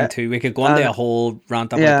other thing too. We could go into a whole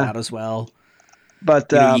rant about that as well.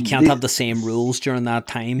 But you can't have the same rules during that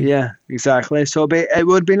time. Yeah, exactly. So it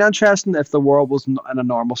would be interesting if the world was in a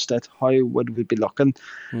normal state. How would we be looking?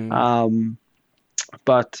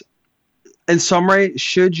 But in summary,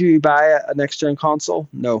 should you buy a next gen console?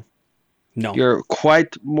 No. You're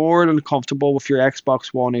quite more than comfortable with your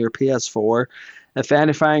Xbox One or your PS4. If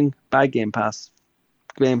anything, buy Game Pass.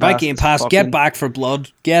 Buy Game Pass. Get Back 4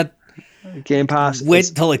 Blood. Get Game Pass.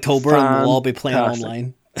 Wait till October and we'll all be playing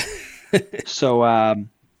online. So,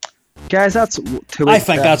 guys, that's. I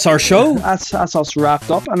think that's our show. That's us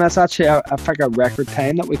wrapped up, and that's actually I think a record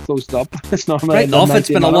time that we closed up. It's normally right enough. It's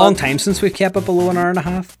been a long time since we've kept it below an hour and a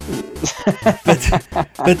half.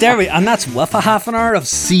 but there we, and that's with a half an hour of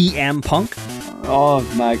CM Punk. Oh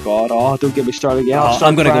my god! Oh, don't get me started again.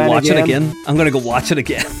 I'm gonna go watch it again. I'm gonna go watch it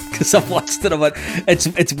again because I've watched it. But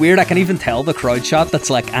it's weird. I can even tell the crowd shot. That's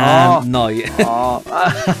like, no.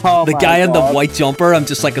 The guy in the white jumper. I'm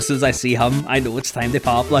just like, as soon as I see him, I know it's time to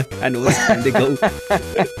pop. Like, I know it's time to go.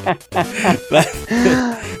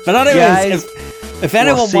 but anyways, guys, if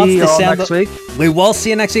anyone wants to send us, we will see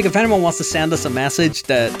you next week. If anyone wants to send us a message,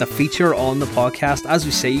 the feature on the podcast, as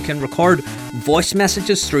we say, you can record voice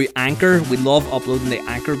messages through Anchor. We love uploading the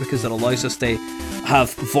Anchor because it allows us to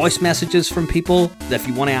have voice messages from people. If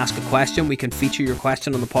you want to ask a question, we can feature your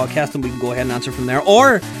question on the podcast and we can go ahead and answer from there.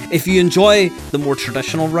 Or if you enjoy the more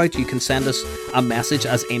traditional route, you can send us a message,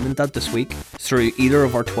 as Eamon did this week, through either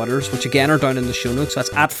of our Twitters, which again are down in the show notes.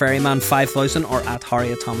 That's at Ferryman5000 or at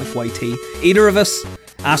HarryAtomicYT. Either of us,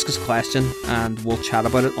 ask us a question and we'll chat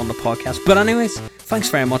about it on the podcast. But anyways, thanks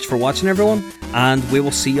very much for watching, everyone, and we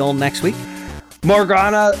will see you all next week.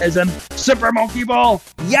 Morgana is in Super Monkey Ball.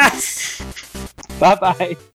 Yes! Bye-bye.